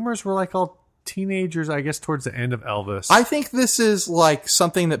 the boomers were like all teenagers, I guess, towards the end of Elvis. I think this is like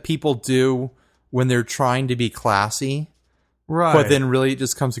something that people do when they're trying to be classy. Right. But then really it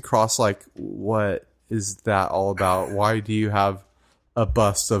just comes across like, what is that all about? Why do you have a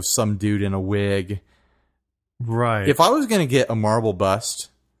bust of some dude in a wig? Right. If I was going to get a marble bust,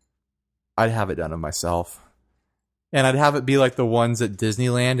 I'd have it done of myself. And I'd have it be like the ones at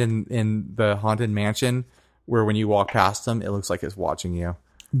Disneyland in the Haunted Mansion, where when you walk past them, it looks like it's watching you.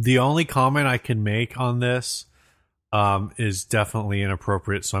 The only comment I can make on this is definitely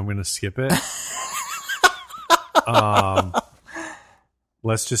inappropriate, so I'm going to skip it.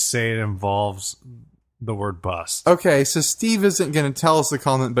 Let's just say it involves the word bust. Okay, so Steve isn't going to tell us the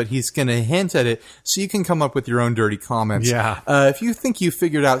comment, but he's going to hint at it, so you can come up with your own dirty comments. Yeah. If you think you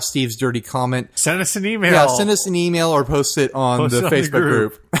figured out Steve's dirty comment, send us an email. Yeah, send us an email or post it on the Facebook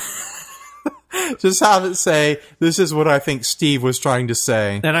group. Just have it say, this is what I think Steve was trying to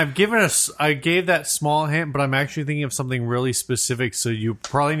say. And I gave that small hint, but I'm actually thinking of something really specific, so you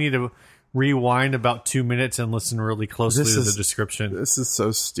probably need to rewind about 2 minutes and listen really closely to the description. This is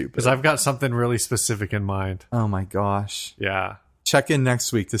so stupid. Because I've got something really specific in mind. Oh my gosh. Yeah. Check in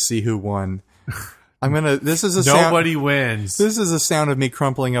next week to see who won. This is Nobody wins. This is the sound of me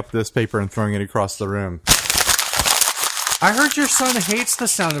crumpling up this paper and throwing it across the room. I heard your son hates the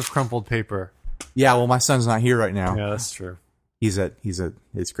sound of crumpled paper. Yeah, well, my son's not here right now. Yeah, that's true. He's at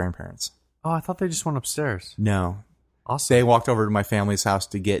his grandparents'. Oh, I thought they just went upstairs. No. Awesome. They walked over to my family's house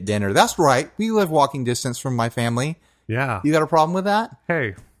to get dinner. That's right. We live walking distance from my family. Yeah. You got a problem with that?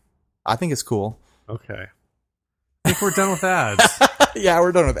 Hey. I think it's cool. Okay. I think we're done with ads. Yeah,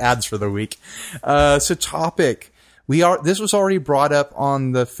 we're done with ads for the week. So topic. This was already brought up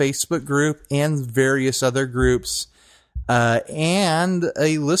on the Facebook group and various other groups. And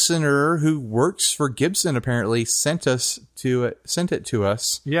a listener who works for Gibson apparently sent it to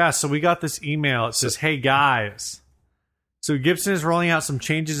us. Yeah, so we got this email. It says, "Hey guys, so Gibson is rolling out some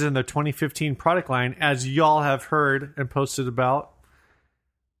changes in their 2015 product line, as y'all have heard and posted about.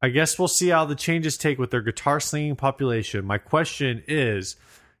 I guess we'll see how the changes take with their guitar slinging population. My question is,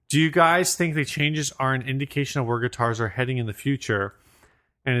 do you guys think the changes are an indication of where guitars are heading in the future?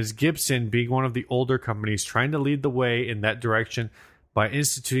 And is Gibson, being one of the older companies, trying to lead the way in that direction by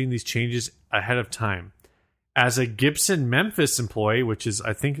instituting these changes ahead of time? As a Gibson Memphis employee, which is,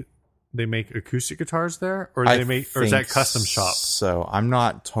 I think they make acoustic guitars there, or is that custom shop? So I'm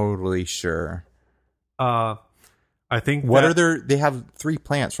not totally sure. I think they have 3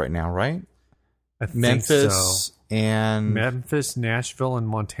 plants right now, right? I think Memphis and Memphis, Nashville, and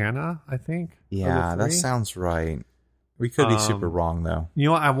Montana, I think. Yeah, that sounds right. We could be super wrong, though. You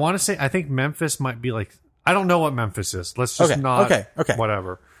know what? I want to say, I think Memphis might be like, I don't know what Memphis is. Let's just Okay.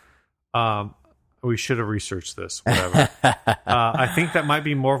 Whatever. We should have researched this. Whatever. I think that might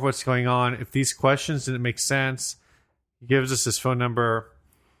be more of what's going on. If these questions didn't make sense, he gives us his phone number.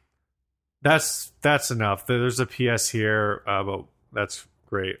 That's enough. There's a PS here, but that's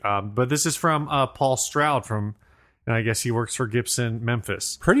great. But this is from Paul Stroud and I guess he works for Gibson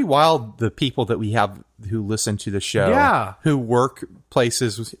Memphis. Pretty wild, the people that we have who listen to the show. Yeah. Who work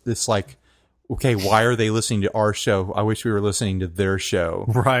places. It's like, okay, why are they listening to our show? I wish we were listening to their show.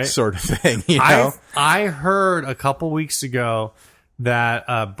 Right. Sort of thing, you know? I heard a couple weeks ago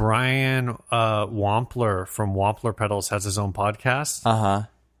that Brian Wampler from Wampler Pedals has his own podcast. Uh-huh.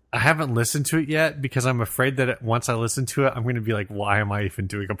 I haven't listened to it yet because I'm afraid that once I listen to it, I'm going to be like, why am I even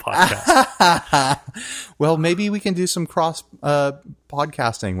doing a podcast? Well, maybe we can do some cross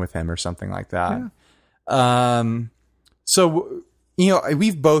podcasting with him or something like that. Yeah. So,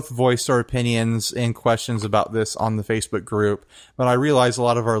 we've both voiced our opinions and questions about this on the Facebook group, but I realize a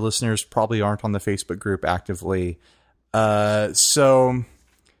lot of our listeners probably aren't on the Facebook group actively. So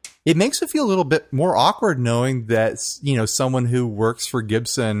it makes it feel a little bit more awkward knowing that, someone who works for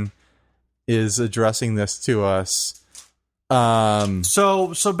Gibson is addressing this to us. So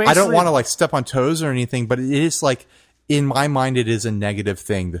basically, I don't want to step on toes or anything, but it is in my mind, it is a negative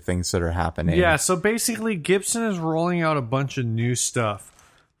thing, the things that are happening. Yeah. So basically Gibson is rolling out a bunch of new stuff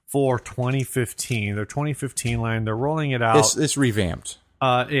for 2015, their 2015 line. They're rolling it out. It's revamped.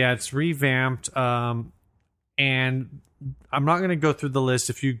 Yeah, it's revamped. And I'm not going to go through the list.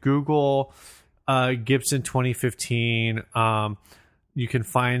 If you Google Gibson 2015, you can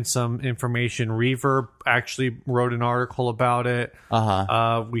find some information. Reverb actually wrote an article about it.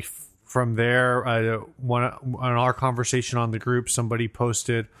 From there, in our conversation on the group, somebody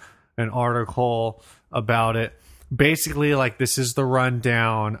posted an article about it. Basically, like, this is the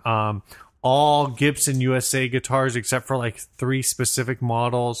rundown. All Gibson USA guitars, except for like 3 specific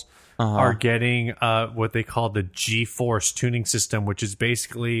models, are getting what they call the G-Force tuning system, which is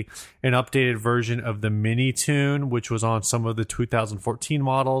basically an updated version of the Mini Tune, which was on some of the 2014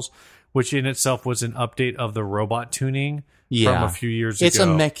 models, which in itself was an update of the robot tuning from a few years ago. It's a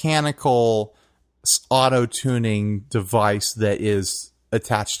mechanical auto-tuning device that is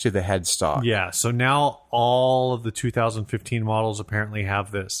attached to the headstock. Yeah, so now all of the 2015 models apparently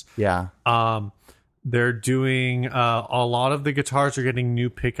have this. Yeah. They're doing a lot of the guitars are getting new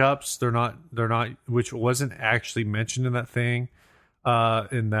pickups. They're not, which wasn't actually mentioned in that thing,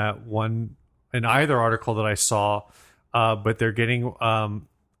 in either article that I saw. But they're getting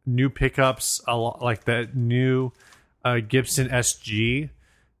new pickups, a lot like that new Gibson SG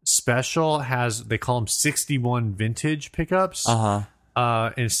Special has, they call them 61 vintage pickups.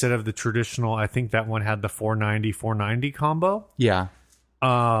 Instead of the traditional, I think that one had the 490 combo. Yeah.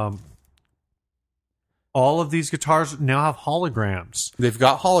 All of these guitars now have holograms. They've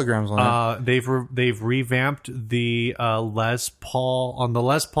got holograms on it. They've revamped the Les Paul. On the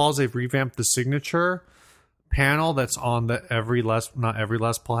Les Pauls, they've revamped the signature panel that's on not every Les Paul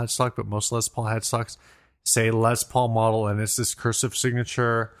headstock, but most Les Paul headstocks say Les Paul model, and it's this cursive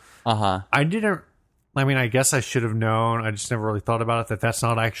signature. I guess I should have known. I just never really thought about it, that's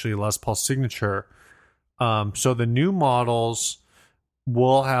not actually Les Paul signature. So the new models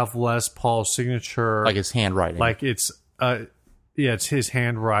will have Les Paul signature, like his handwriting, like it's his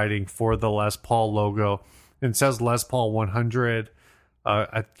handwriting for the Les Paul logo. And it says Les Paul 100.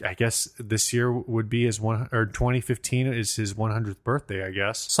 I guess this year would be his 2015 is his 100th birthday, I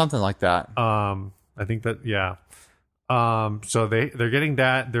guess, something like that. I think that, yeah. So they're getting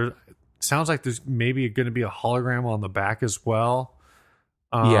that. There sounds like there's maybe going to be a hologram on the back as well.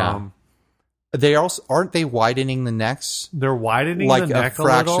 Yeah. They also, aren't they widening the necks? They're widening like the neck a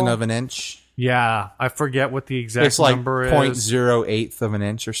fraction a little. of an inch. Yeah, I forget what the exact it's like number is. 0.08 of an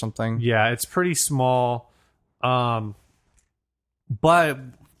inch or something. Yeah, it's pretty small. But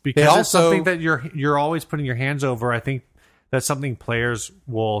because it's something that you're always putting your hands over, I think that's something players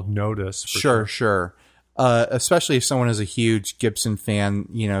will notice. Sure. Especially if someone is a huge Gibson fan,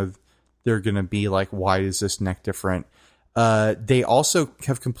 they're going to be like, why is this neck different? They also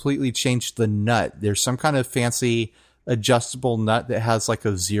have completely changed the nut. There's some kind of fancy adjustable nut that has like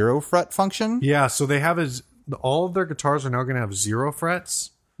a 0 fret function. Yeah, so they have all of their guitars are now going to have 0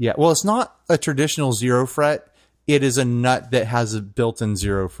 frets. Yeah, well, it's not a traditional 0 fret. It is a nut that has a built-in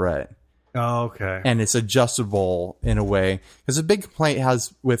 0 fret. Oh, okay. And it's adjustable in a way. Because a big complaint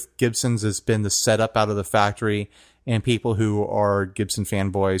with Gibsons has been the setup out of the factory. And people who are Gibson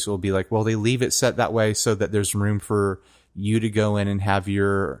fanboys will be like, well, they leave it set that way so that there's room for you to go in and have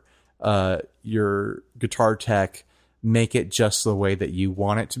your guitar tech make it just the way that you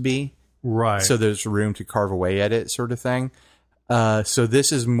want it to be. Right. So there's room to carve away at it, sort of thing. So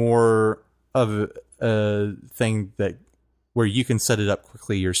this is more of a thing where you can set it up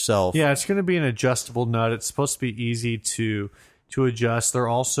quickly yourself. Yeah, it's going to be an adjustable nut. It's supposed to be easy to adjust. They're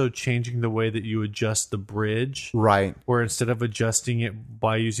also changing the way that you adjust the bridge. Right. Where instead of adjusting it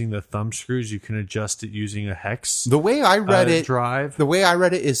by using the thumb screws, you can adjust it using a hex. The way I read it, drive. The way I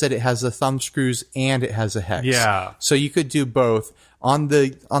read it is that it has the thumb screws and it has a hex. Yeah. So you could do both. On the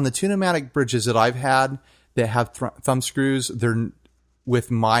Tune-O-Matic bridges that I've had that have thumb screws,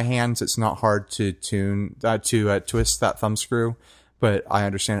 with my hands, it's not hard to twist that thumb screw. But I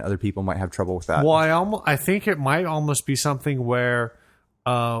understand other people might have trouble with that. Well, I think it might almost be something where,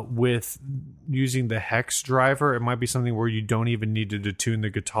 with using the hex driver, it might be something where you don't even need to detune the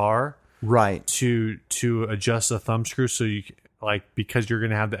guitar, right? To adjust the thumb screw, so you because you're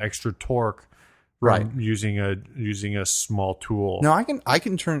going to have the extra torque, right? Using a small tool. No, I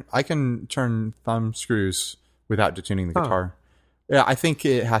can turn thumb screws without detuning the guitar. Yeah, I think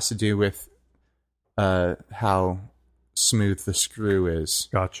it has to do with how smooth the screw is.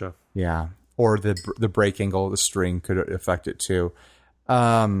 Gotcha. Yeah, or the break angle of the string could affect it too,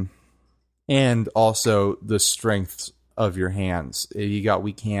 and also the strength of your hands. If you got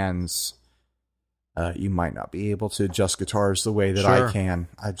weak hands, you might not be able to adjust guitars the way that I can.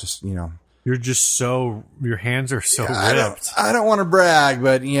 I just you're just your hands are so ripped. I don't want to brag,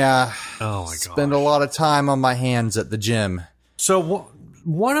 but yeah. Oh my god, spend a lot of time on my hands at the gym. So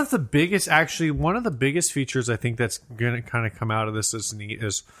one of the biggest features I think that's going to kind of come out of this is neat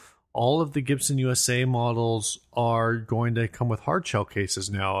is all of the Gibson USA models are going to come with hard shell cases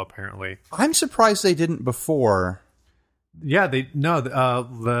now, apparently. I'm surprised they didn't before. Yeah, the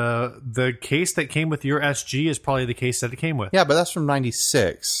case that came with your SG is probably the case that it came with. Yeah, but that's from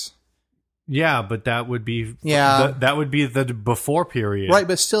 96. Yeah, but that would be that would be the before period. Right,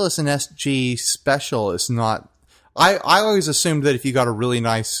 but still it's an SG special. It's not I always assumed that if you got a really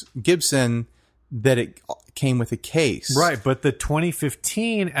nice Gibson that it came with a case. Right, but the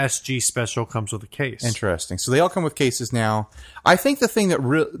 2015 SG special comes with a case. Interesting. So they all come with cases now. I think the thing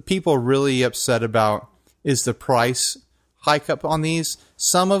that people are really upset about is the price hike up on these.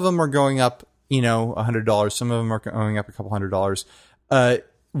 Some of them are going up, $100. Some of them are going up a couple $100.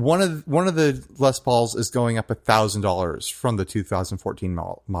 One of the Les Pauls is going up $1,000 from the 2014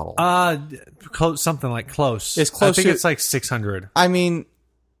 model. Something like close. It's close. I think it's like $600. I mean,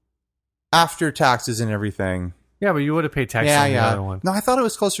 after taxes and everything. Yeah, but you would have paid taxes on the other one. No, I thought it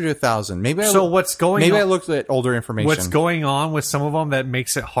was closer to $1,000. Maybe. So what's going? Maybe I looked at older information. What's going on with some of them that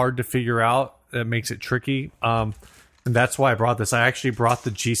makes it hard to figure out? That makes it tricky. And that's why I brought this. I actually brought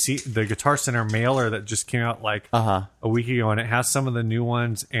the Guitar Center mailer that just came out like a week ago, and it has some of the new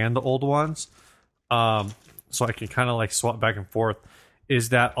ones and the old ones. So I can kind of like swap back and forth. Is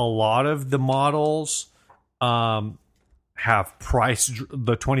that a lot of the models have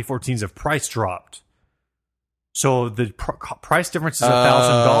the 2014s have price dropped. So the price difference is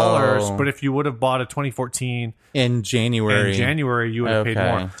 $1,000, but if you would have bought a 2014 in January, you would have paid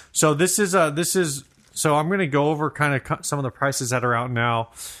more. So this is so I'm going to go over kind of some of the prices that are out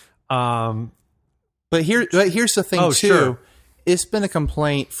now. But here's the thing too. Sure. It's been a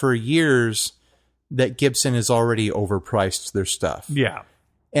complaint for years that Gibson has already overpriced their stuff. Yeah.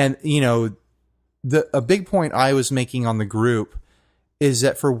 And a big point I was making on the group is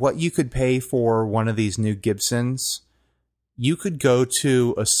that for what you could pay for one of these new Gibsons, you could go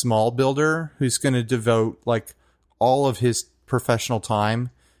to a small builder who's going to devote like all of his professional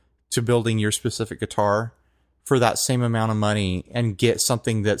time to building your specific guitar for that same amount of money and get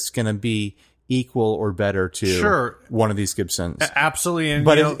something that's going to be equal or better to one of these Gibsons. Absolutely. And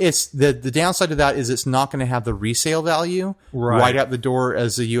but it's the downside to that is it's not going to have the resale value right out the door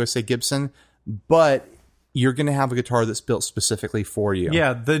as a USA Gibson, but you're going to have a guitar that's built specifically for you.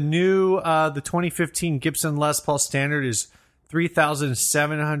 Yeah, the new the 2015 Gibson Les Paul Standard is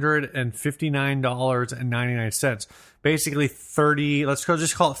 $3,759.99. Basically let's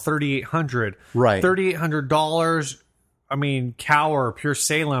just call it $3,800. Right. $3,800. I mean, Cower, Pure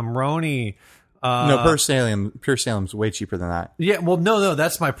Salem, Roni. No, Pure Salem's way cheaper than that. Yeah, well, no,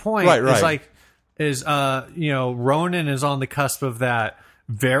 that's my point. Right. Ronin is on the cusp of that.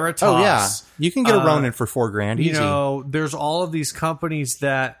 Veritas. Oh yeah, you can get a Ronin for $4,000 easy. There's all of these companies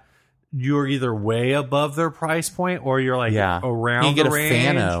that you're either way above their price point or you're like around the range. You can get a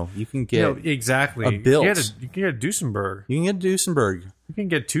Fano. You can get exactly a Built. You can get a Duesenberg. You can get a Duesenberg. You can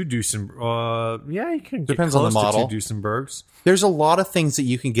get two Duesenberg. You can get Depends close on the model. to two Duesenbergs. There's a lot of things that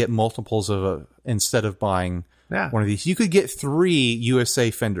you can get multiples of instead of buying one of these. You could get 3 USA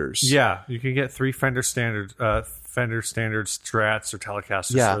Fenders. Yeah, you can get 3 Fender Standard Strats or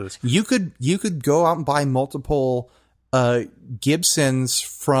Telecasters. Yeah, you could go out and buy multiple Gibsons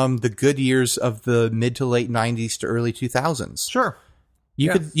from the good years of the mid to late 90s to early 2000s. Sure.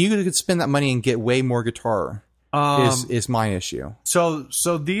 You could spend that money and get way more guitar. Is my issue. So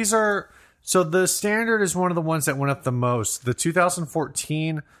the Standard is one of the ones that went up the most. The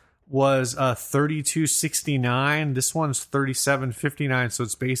 2014 was $3,269. This one's $3,759. So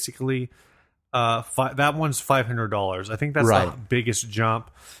it's basically that one's $500. I think that's the biggest jump.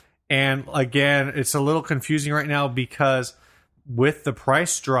 And again, it's a little confusing right now because with the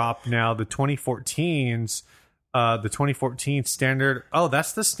price drop now, the 2014s, the 2014 Standard. Oh,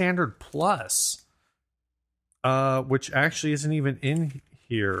 that's the Standard Plus, which actually isn't even in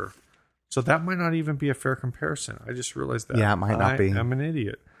here. So that might not even be a fair comparison. I just realized that. Yeah, it might not be. I'm an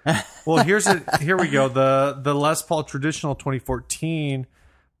idiot. Well, here we go. The Les Paul Traditional 2014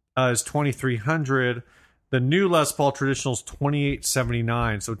 is $2,300. The new Les Paul Traditional is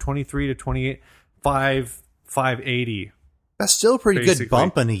 $2,879. So 23 to 28, $580. That's still a pretty good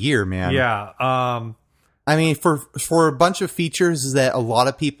bump in a year, man. Yeah. I mean, for a bunch of features that a lot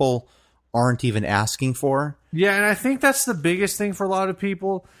of people aren't even asking for. Yeah, and I think that's the biggest thing for a lot of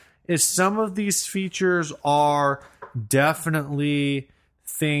people is some of these features are definitely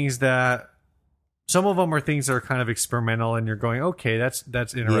things that some of them are things that are kind of experimental and you're going, okay, that's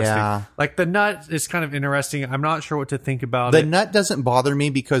interesting. Yeah. Like the nut is kind of interesting. I'm not sure what to think about it. The nut doesn't bother me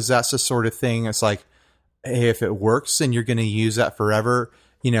because that's the sort of thing. It's like, hey, if it works and you're going to use that forever,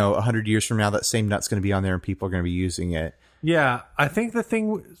 100 years from now, that same nut's going to be on there and people are going to be using it. Yeah, I think the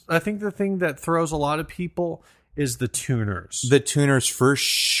thing that throws a lot of people is the tuners. The tuners for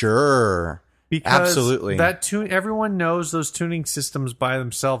sure. Because absolutely. Everyone knows those tuning systems by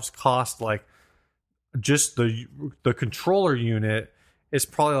themselves cost like just the controller unit is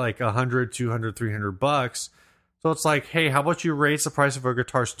probably like $100, $200, $300. So it's like, hey, how about you raise the price of our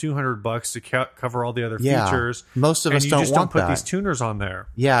guitars $200 to cover all the other features? Most of us don't put these tuners on there.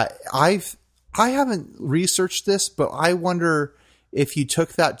 Yeah, I haven't researched this, but I wonder if you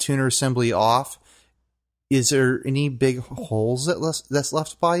took that tuner assembly off, is there any big holes that's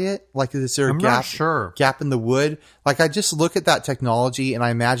left by it? Like, is there a gap in the wood? Like, I just look at that technology and I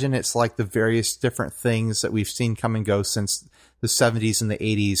imagine it's like the various different things that we've seen come and go since the 70s and the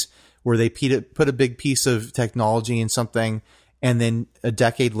 80s, where they put a big piece of technology in something and then a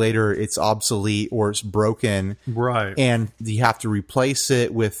decade later it's obsolete or it's broken. Right. And you have to replace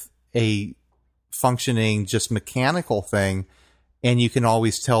it with a functioning, just mechanical thing. And you can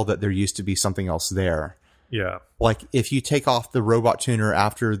always tell that there used to be something else there. Yeah. Like if you take off the robot tuner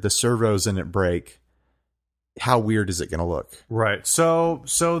after the servos in it break, how weird is it going to look? Right. So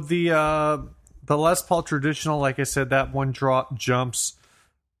the Les Paul traditional, like I said, that one jumps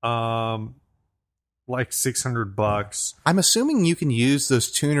like $600. I'm assuming you can use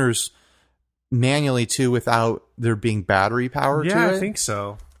those tuners manually too without there being battery power to it. Yeah, I think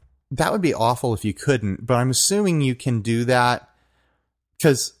so. That would be awful if you couldn't, but I'm assuming you can do that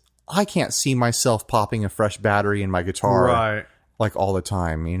because I can't see myself popping a fresh battery in my guitar like all the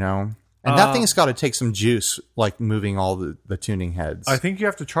time, And that thing's got to take some juice, like moving all the tuning heads. I think you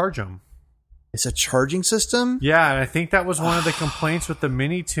have to charge them. It's a charging system? Yeah, and I think that was one of the complaints with the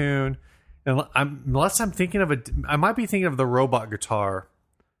Mini Tune. Unless I'm thinking of I might be thinking of the robot guitar.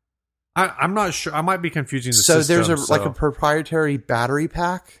 I'm not sure. I might be confusing the system. So there's like a proprietary battery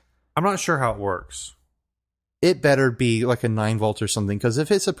pack? I'm not sure how it works. It better be like a 9-volt or something, because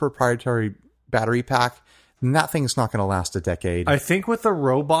if it's a proprietary battery pack, then that thing's not going to last a decade. I think with the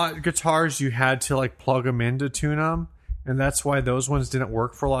robot guitars, you had to like plug them in to tune them. And that's why those ones didn't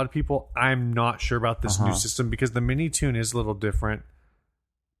work for a lot of people. I'm not sure about this new system because the Mini Tune is a little different.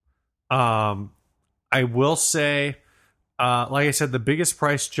 I will say, like I said, the biggest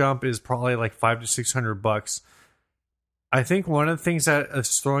price jump is probably like $500 to $600. I think one of the things that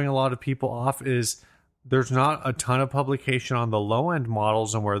is throwing a lot of people off is there's not a ton of publication on the low end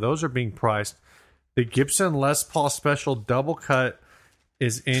models and where those are being priced. The Gibson Les Paul Special Double Cut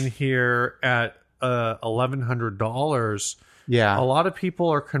is in here at $1,100. Yeah. A lot of people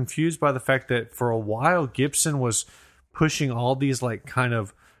are confused by the fact that for a while Gibson was pushing all these like kind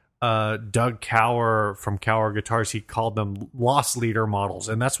of Doug Cower from Cower Guitars, he called them loss leader models,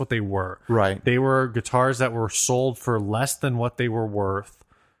 and that's what they were. Right. They were guitars that were sold for less than what they were worth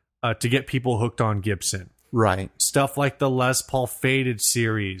to get people hooked on Gibson. Right. Stuff like the Les Paul Faded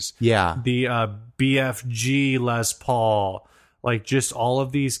series. Yeah. The BFG Les Paul. Like just all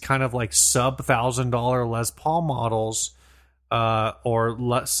of these kind of like sub $1,000 Les Paul models or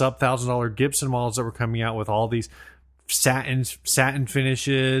sub $1,000 Gibson models that were coming out with all these satin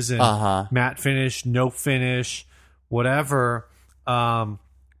finishes and matte finish, no finish, whatever. That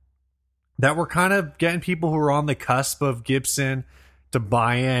were kind of getting people who were on the cusp of Gibson to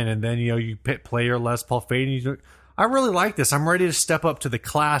buy in, and then you play your Les Paul Fade, and you I really like this. I'm ready to step up to the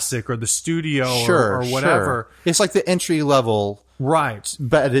classic or the studio or whatever. Sure. It's like the entry level. Right.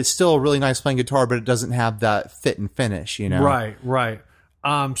 But it's still a really nice playing guitar, but it doesn't have that fit and finish, Right.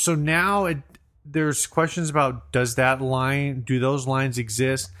 So now there's questions about do those lines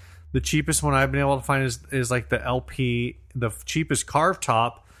exist? The cheapest one I've been able to find is like the LP, the cheapest carve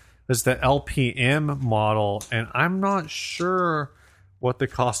top is the LPM model, and I'm not sure what the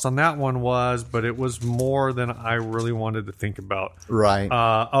cost on that one was, but it was more than I really wanted to think about. Right.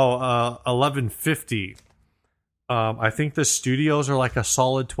 $1,150. I think the studios are like a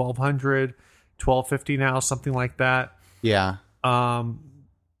solid $1,200, $1,250 now, something like that. Yeah.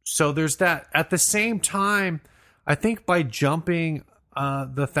 So there's that. At the same time, I think by jumping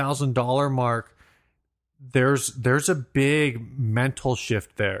the $1,000 mark, there's a big mental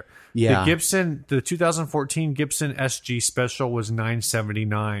shift there. Yeah. The 2014 Gibson SG Special was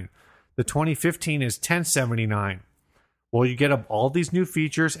 $979. The 2015 is $1,079. Well, you get all these new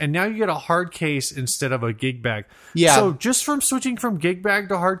features, and now you get a hard case instead of a gig bag. Yeah. So just from switching from gig bag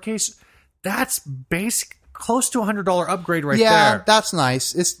to hard case, that's close to $100 upgrade right there. Yeah, that's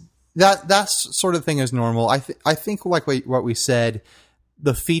nice. That's sort of thing is normal. I think like what we said,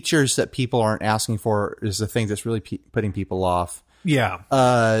 the features that people aren't asking for is the thing that's really putting people off. Yeah.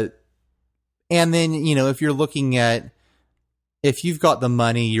 And then, if you're looking at, if you've got the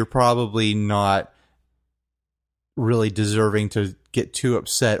money, you're probably not really deserving to get too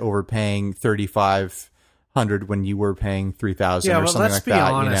upset over paying $3,500 when you were paying $3,000 or something like that. Let's be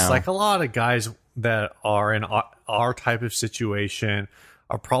honest. Like a lot of guys that are in our type of situation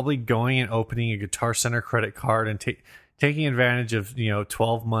are probably going and opening a Guitar Center credit card and taking advantage of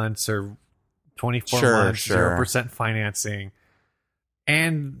 12 months or 24 months 0% financing.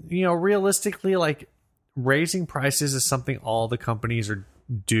 And realistically, like raising prices is something all the companies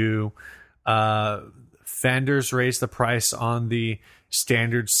do. Fender's raised the price on the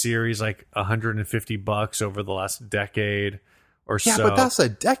standard series like $150 over the last decade or so. Yeah, but that's a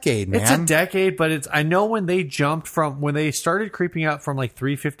decade, man. It's a decade, but I know when they started creeping up from like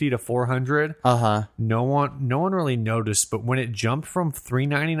 $350 to $400. No one really noticed, but when it jumped from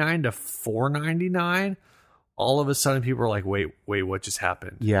 $399 to $499, all of a sudden people were like, wait, what just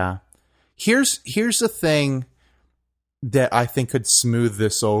happened? Yeah. Here's the thing that I think could smooth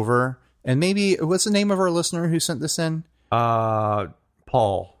this over. And maybe, what's the name of our listener who sent this in? Paul.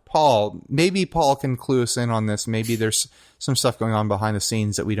 Maybe Paul can clue us in on this. Maybe there's some stuff going on behind the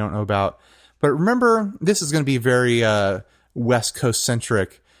scenes that we don't know about. But remember, this is going to be very West Coast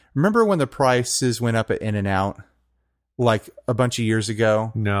centric. Remember when the prices went up at In-N-Out like a bunch of years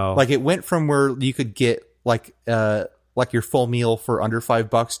ago? No. Like it went from where you could get like your full meal for under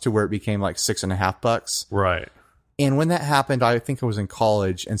 $5 to where it became like $6.50. Right. And when that happened, I think I was in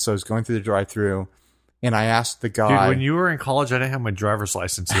college, and so I was going through the drive-thru, and I asked the guy... Dude, when you were in college, I didn't have my driver's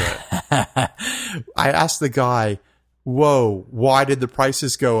license yet. I asked the guy, whoa, why did the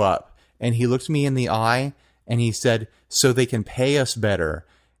prices go up? And he looked me in the eye, and he said, so they can pay us better.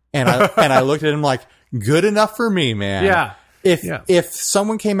 And I looked at him like, good enough for me, man. Yeah. If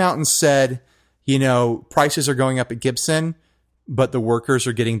someone came out and said, prices are going up at Gibson, but the workers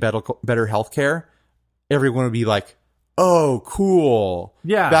are getting better health care, everyone would be like, oh, cool.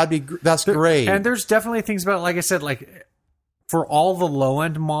 Yeah. That's great. And there's definitely things about, like I said, like for all the low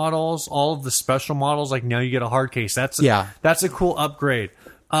end models, all of the special models, like now you get a hard case. That's a cool upgrade.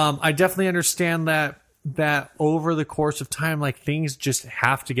 I definitely understand that over the course of time, like things just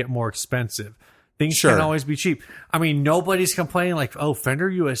have to get more expensive. Things can't always be cheap. I mean, nobody's complaining like, oh, Fender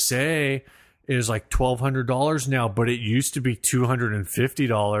USA is like $1,200 now, but it used to be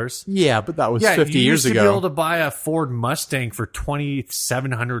 $250. Yeah, but that was 50 years ago. You used to be able to buy a Ford Mustang for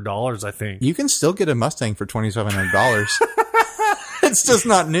 $2,700, I think. You can still get a Mustang for $2,700. It's just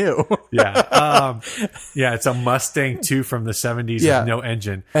not new. Yeah. It's a Mustang 2 from the 70s with no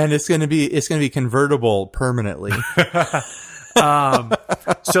engine. And it's going to be convertible permanently.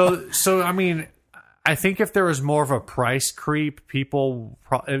 So I mean, I think if there was more of a price creep, people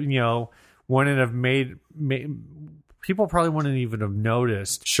wouldn't have people probably wouldn't even have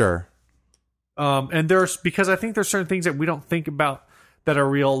noticed. Sure. And because I think there's certain things that we don't think about that are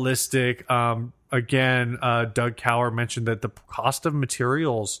realistic. Again, Doug Cower mentioned that the cost of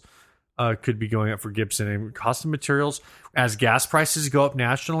materials could be going up for Gibson, and cost of materials as gas prices go up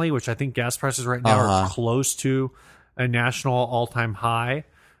nationally, which I think gas prices right now are close to a national all-time high.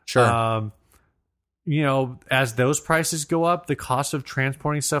 Sure. As those prices go up, the cost of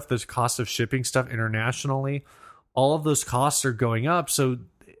transporting stuff, the cost of shipping stuff internationally, all of those costs are going up. So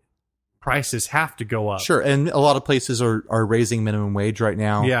prices have to go up. Sure. And a lot of places are raising minimum wage right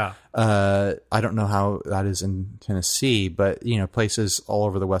now. Yeah. I don't know how that is in Tennessee, but places all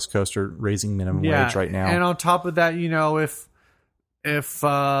over the West Coast are raising minimum wage right now. And on top of that, if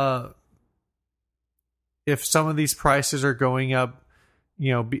some of these prices are going up,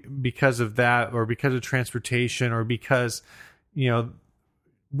 because of that, or because of transportation, or because,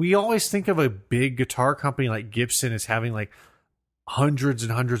 we always think of a big guitar company like Gibson as having like hundreds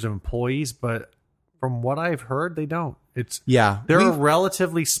and hundreds of employees, but from what I've heard, they don't. They're a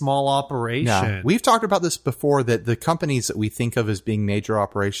relatively small operation. Yeah. We've talked about this before, that the companies that we think of as being major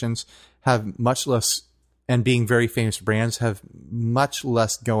operations have much less, and being very famous brands have much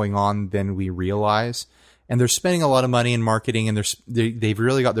less going on than we realize. And they're spending a lot of money in marketing, and they've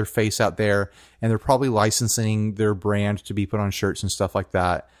really got their face out there, and they're probably licensing their brand to be put on shirts and stuff like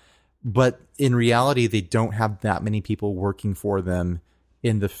that. But in reality, they don't have that many people working for them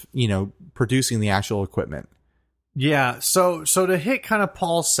in the, producing the actual equipment. Yeah. So to hit kind of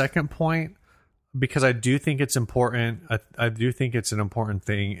Paul's second point, because I do think it's important. I do think it's an important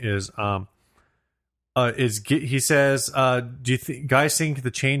thing he says, do you guys think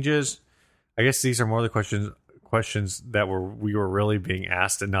the changes? I guess these are more the questions that we were really being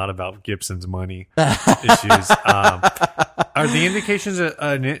asked, and not about Gibson's money issues. Are the indications?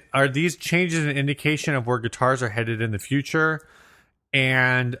 Are these changes an indication of where guitars are headed in the future?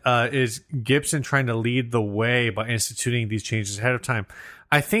 And is Gibson trying to lead the way by instituting these changes ahead of time?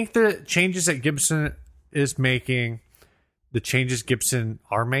 I think the changes that Gibson is making, the changes Gibson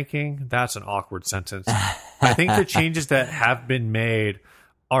are making, that's an awkward sentence. I think the changes that have been made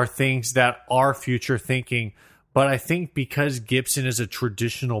are things that are future thinking. But I think because Gibson is a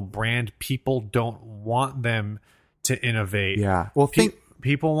traditional brand, people don't want them to innovate. Yeah. Well,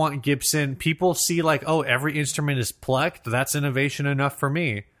 people want Gibson. People see like, oh, every instrument is plucked. That's innovation enough for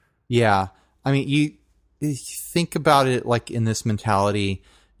me. Yeah. I mean, you think about it like in this mentality.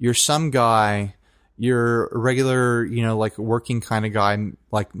 You're some guy, you're a regular, like working kind of guy,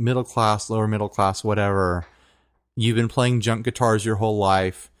 like middle class, lower middle class, whatever. You've been playing junk guitars your whole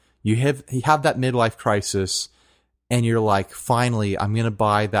life. You have that midlife crisis, and you're like, finally, I'm going to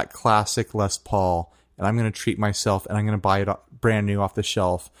buy that classic Les Paul, and I'm going to treat myself, and I'm going to buy it brand new off the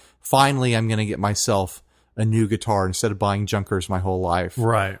shelf. Finally, I'm going to get myself a new guitar instead of buying junkers my whole life.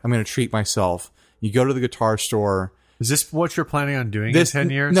 Right. I'm going to treat myself. You go to the guitar store. Is this what you're planning on doing in 10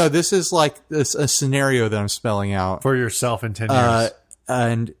 years? No, this is like a scenario that I'm spelling out. For yourself in 10 years.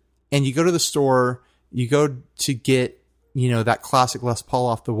 And you go to the store, you go to get, that classic Les Paul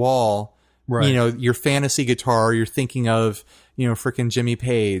off the wall. Right. Your fantasy guitar, you're thinking of, frickin' Jimmy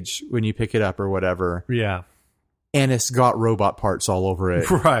Page when you pick it up or whatever. Yeah. And it's got robot parts all over it.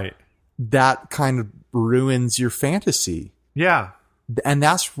 Right. That kind of ruins your fantasy. Yeah. And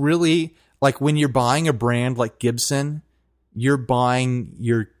that's really, like, when you're buying a brand like Gibson, you're buying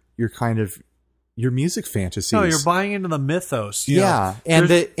your kind of your music fantasies. No, you're buying into the mythos. Yeah. And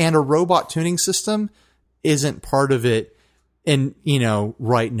a robot tuning system isn't part of it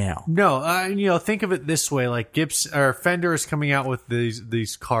right now. No, think of it this way: like Gibson or Fender is coming out with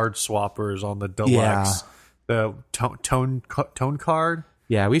these card swappers on the Deluxe, the tone card.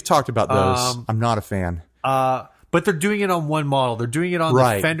 Yeah, we've talked about those. I'm not a fan. But they're doing it on one model. They're doing it on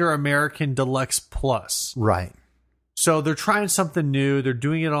the Fender American Deluxe Plus. Right. So they're trying something new. They're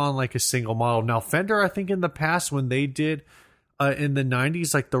doing it on like a single model. Now, Fender, I think in the past when they did in the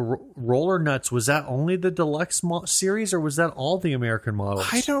 90s, like the roller nuts, was that only the Deluxe series or was that all the American models?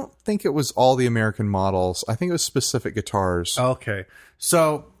 I don't think it was all the American models. I think it was specific guitars. Okay.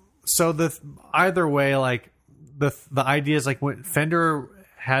 So either way, like the idea is like when Fender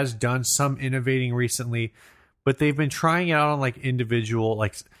has done some innovating recently, but they've been trying it out on like individual,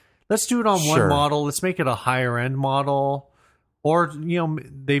 like let's do it on one model. Let's make it a higher end model. Or,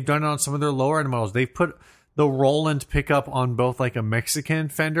 they've done it on some of their lower end models. They've put the Roland pickup on both like a Mexican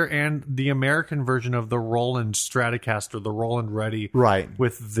Fender and the American version of the Roland Stratocaster, the Roland Ready. Right.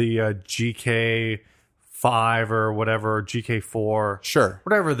 With the GK5 or whatever, GK4. Sure.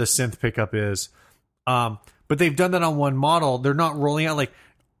 Whatever the synth pickup is. But they've done that on one model. They're not rolling out like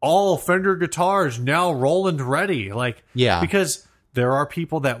all Fender guitars now Roland Ready. Like, because there are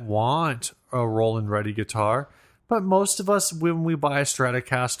people that want a Roland Ready guitar, but most of us, when we buy a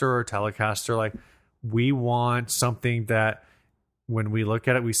Stratocaster or a Telecaster, like we want something that when we look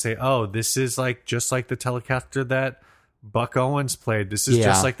at it, we say, oh, this is like just like the Telecaster that Buck Owens played. This is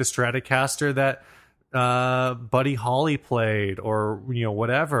just like the Stratocaster that Buddy Holly played, or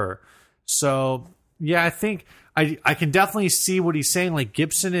whatever. So yeah, I think I can definitely see what he's saying. Like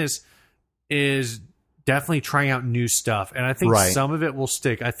Gibson is definitely trying out new stuff, and I think some of it will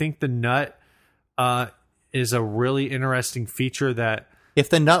stick. I think the nut is a really interesting feature that if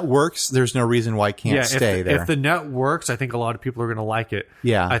the nut works, there's no reason why it can't stay there. If the nut works, I think a lot of people are going to like it.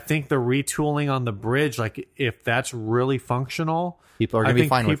 Yeah, I think the retooling on the bridge, like if that's really functional, people are going to be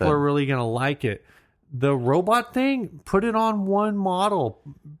fine with it. People are really going to like it. The robot thing, put it on one model.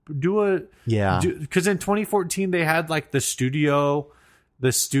 Because in 2014 they had like the Studio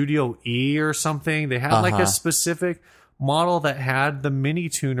E or something. They had like a specific model that had the mini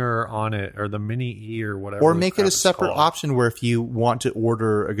tuner on it, or the mini E or whatever. Or make it a separate option where if you want to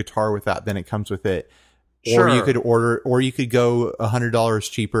order a guitar with that, then it comes with it. Sure. Or you could go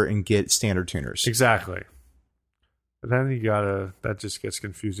 $100 cheaper and get standard tuners. Exactly. But then that just gets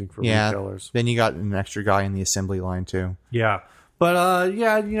confusing for retailers. Then you got an extra guy in the assembly line too. Yeah. But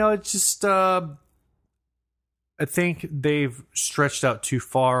it's just I think they've stretched out too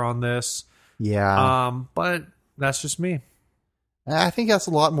far on this. Yeah. But that's just me. I think that's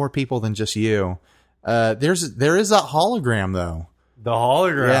a lot more people than just you. There is that hologram though. The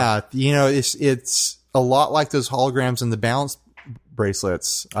hologram. Yeah, it's a lot like those holograms in the balance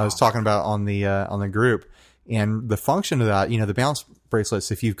bracelets I was talking about on the group. And the function of that, the balance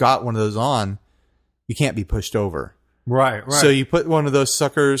bracelets, if you've got one of those on, you can't be pushed over. Right. So you put one of those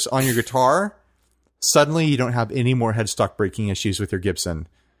suckers on your guitar, suddenly you don't have any more headstock breaking issues with your Gibson.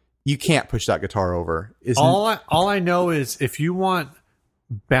 You can't push that guitar over. All I know is if you want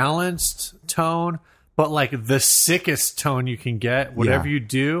balanced tone, but like the sickest tone you can get. Whatever you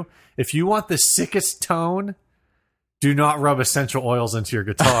do, if you want the sickest tone, do not rub essential oils into your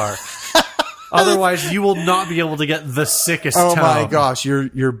guitar. Otherwise, you will not be able to get the sickest tone. Oh my gosh,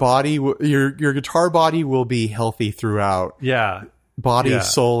 your body, your guitar body will be healthy throughout. Yeah. Body,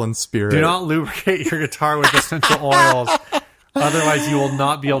 soul, and spirit. Do not lubricate your guitar with essential oils. Otherwise, you will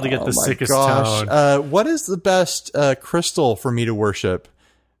not be able to get the sickest tone. What is the best crystal for me to worship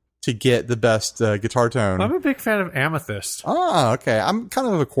to get the best guitar tone? I'm a big fan of amethyst. Oh, okay. I'm kind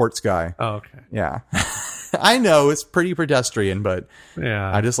of a quartz guy. Oh, okay. Yeah. I know it's pretty pedestrian, but yeah,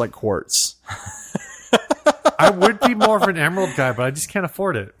 I just like quartz. I would be more of an emerald guy, but I just can't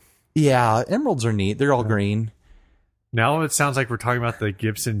afford it. Yeah, emeralds are neat. They're all green. Now it sounds like we're talking about the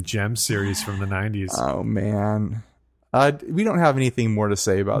Gibson Gem series from the 90s. Oh, man. We don't have anything more to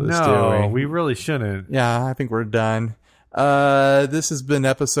say about this, do No, we really shouldn't. Yeah, I think we're done. This has been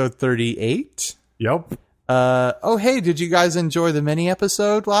episode 38. Yep. Oh, hey, did you guys enjoy the mini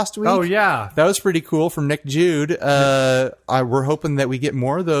episode last week? Oh, yeah. That was pretty cool from Nick Jude. We're hoping that we get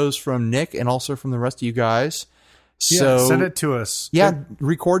more of those from Nick and also from the rest of you guys. So send it to us. Yeah,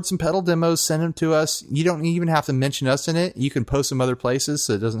 record some pedal demos, send them to us. You don't even have to mention us in it. You can post them other places,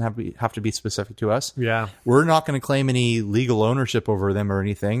 so it doesn't have to be specific to us. Yeah. We're not going to claim any legal ownership over them or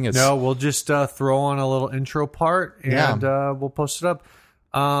anything. No, we'll just throw on a little intro part, and we'll post it up.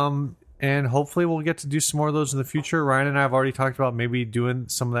 And hopefully we'll get to do some more of those in the future. Ryan and I have already talked about maybe doing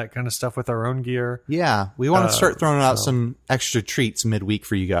some of that kind of stuff with our own gear. Yeah, we want to start throwing out some extra treats midweek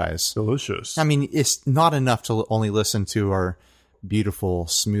for you guys. Delicious. I mean, it's not enough to only listen to our beautiful,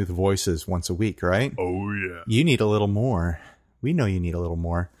 smooth voices once a week, right? Oh, yeah. You need a little more. We know you need a little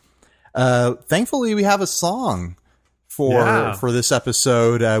more. Thankfully, we have a song for this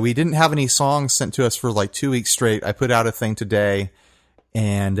episode. We didn't have any songs sent to us for like 2 weeks straight. I put out a thing today.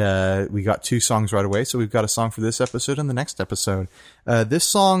 And we got 2 songs right away, so we've got a song for this episode and the next episode. This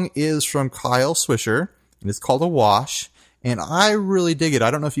song is from Kyle Swisher, and it's called "Awash," and I really dig it. I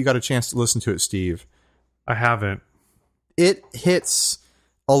don't know if you got a chance to listen to it, Steve. I haven't. It hits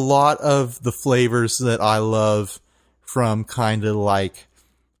a lot of the flavors that I love from kind of like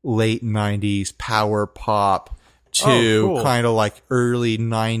late 90s power pop to kind of like early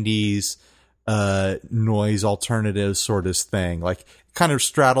 90s noise alternative sort of thing. Like, kind of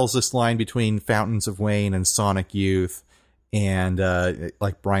straddles this line between Fountains of Wayne and Sonic Youth and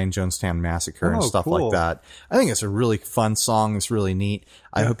like Brian Jonestown Massacre and stuff like that. I think it's a really fun song. It's really neat.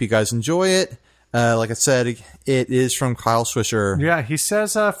 I hope you guys enjoy it. Like I said, it is from Kyle Swisher. Yeah, he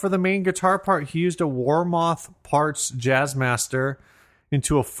says for the main guitar part, he used a Warmoth Parts Jazzmaster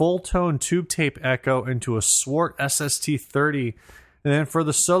into a full-tone tube tape echo into a Swart SST-30. And then for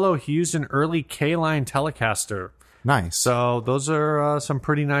the solo, he used an early K-Line Telecaster. Nice. So those are some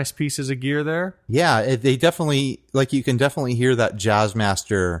pretty nice pieces of gear there. Yeah, they definitely, like, you can definitely hear that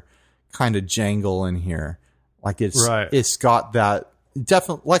Jazzmaster kind of jangle in here. Like, it's got that,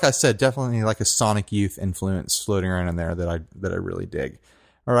 definitely, like I said, definitely like a Sonic Youth influence floating around in there that I really dig.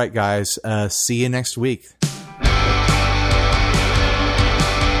 All right, guys, see you next week.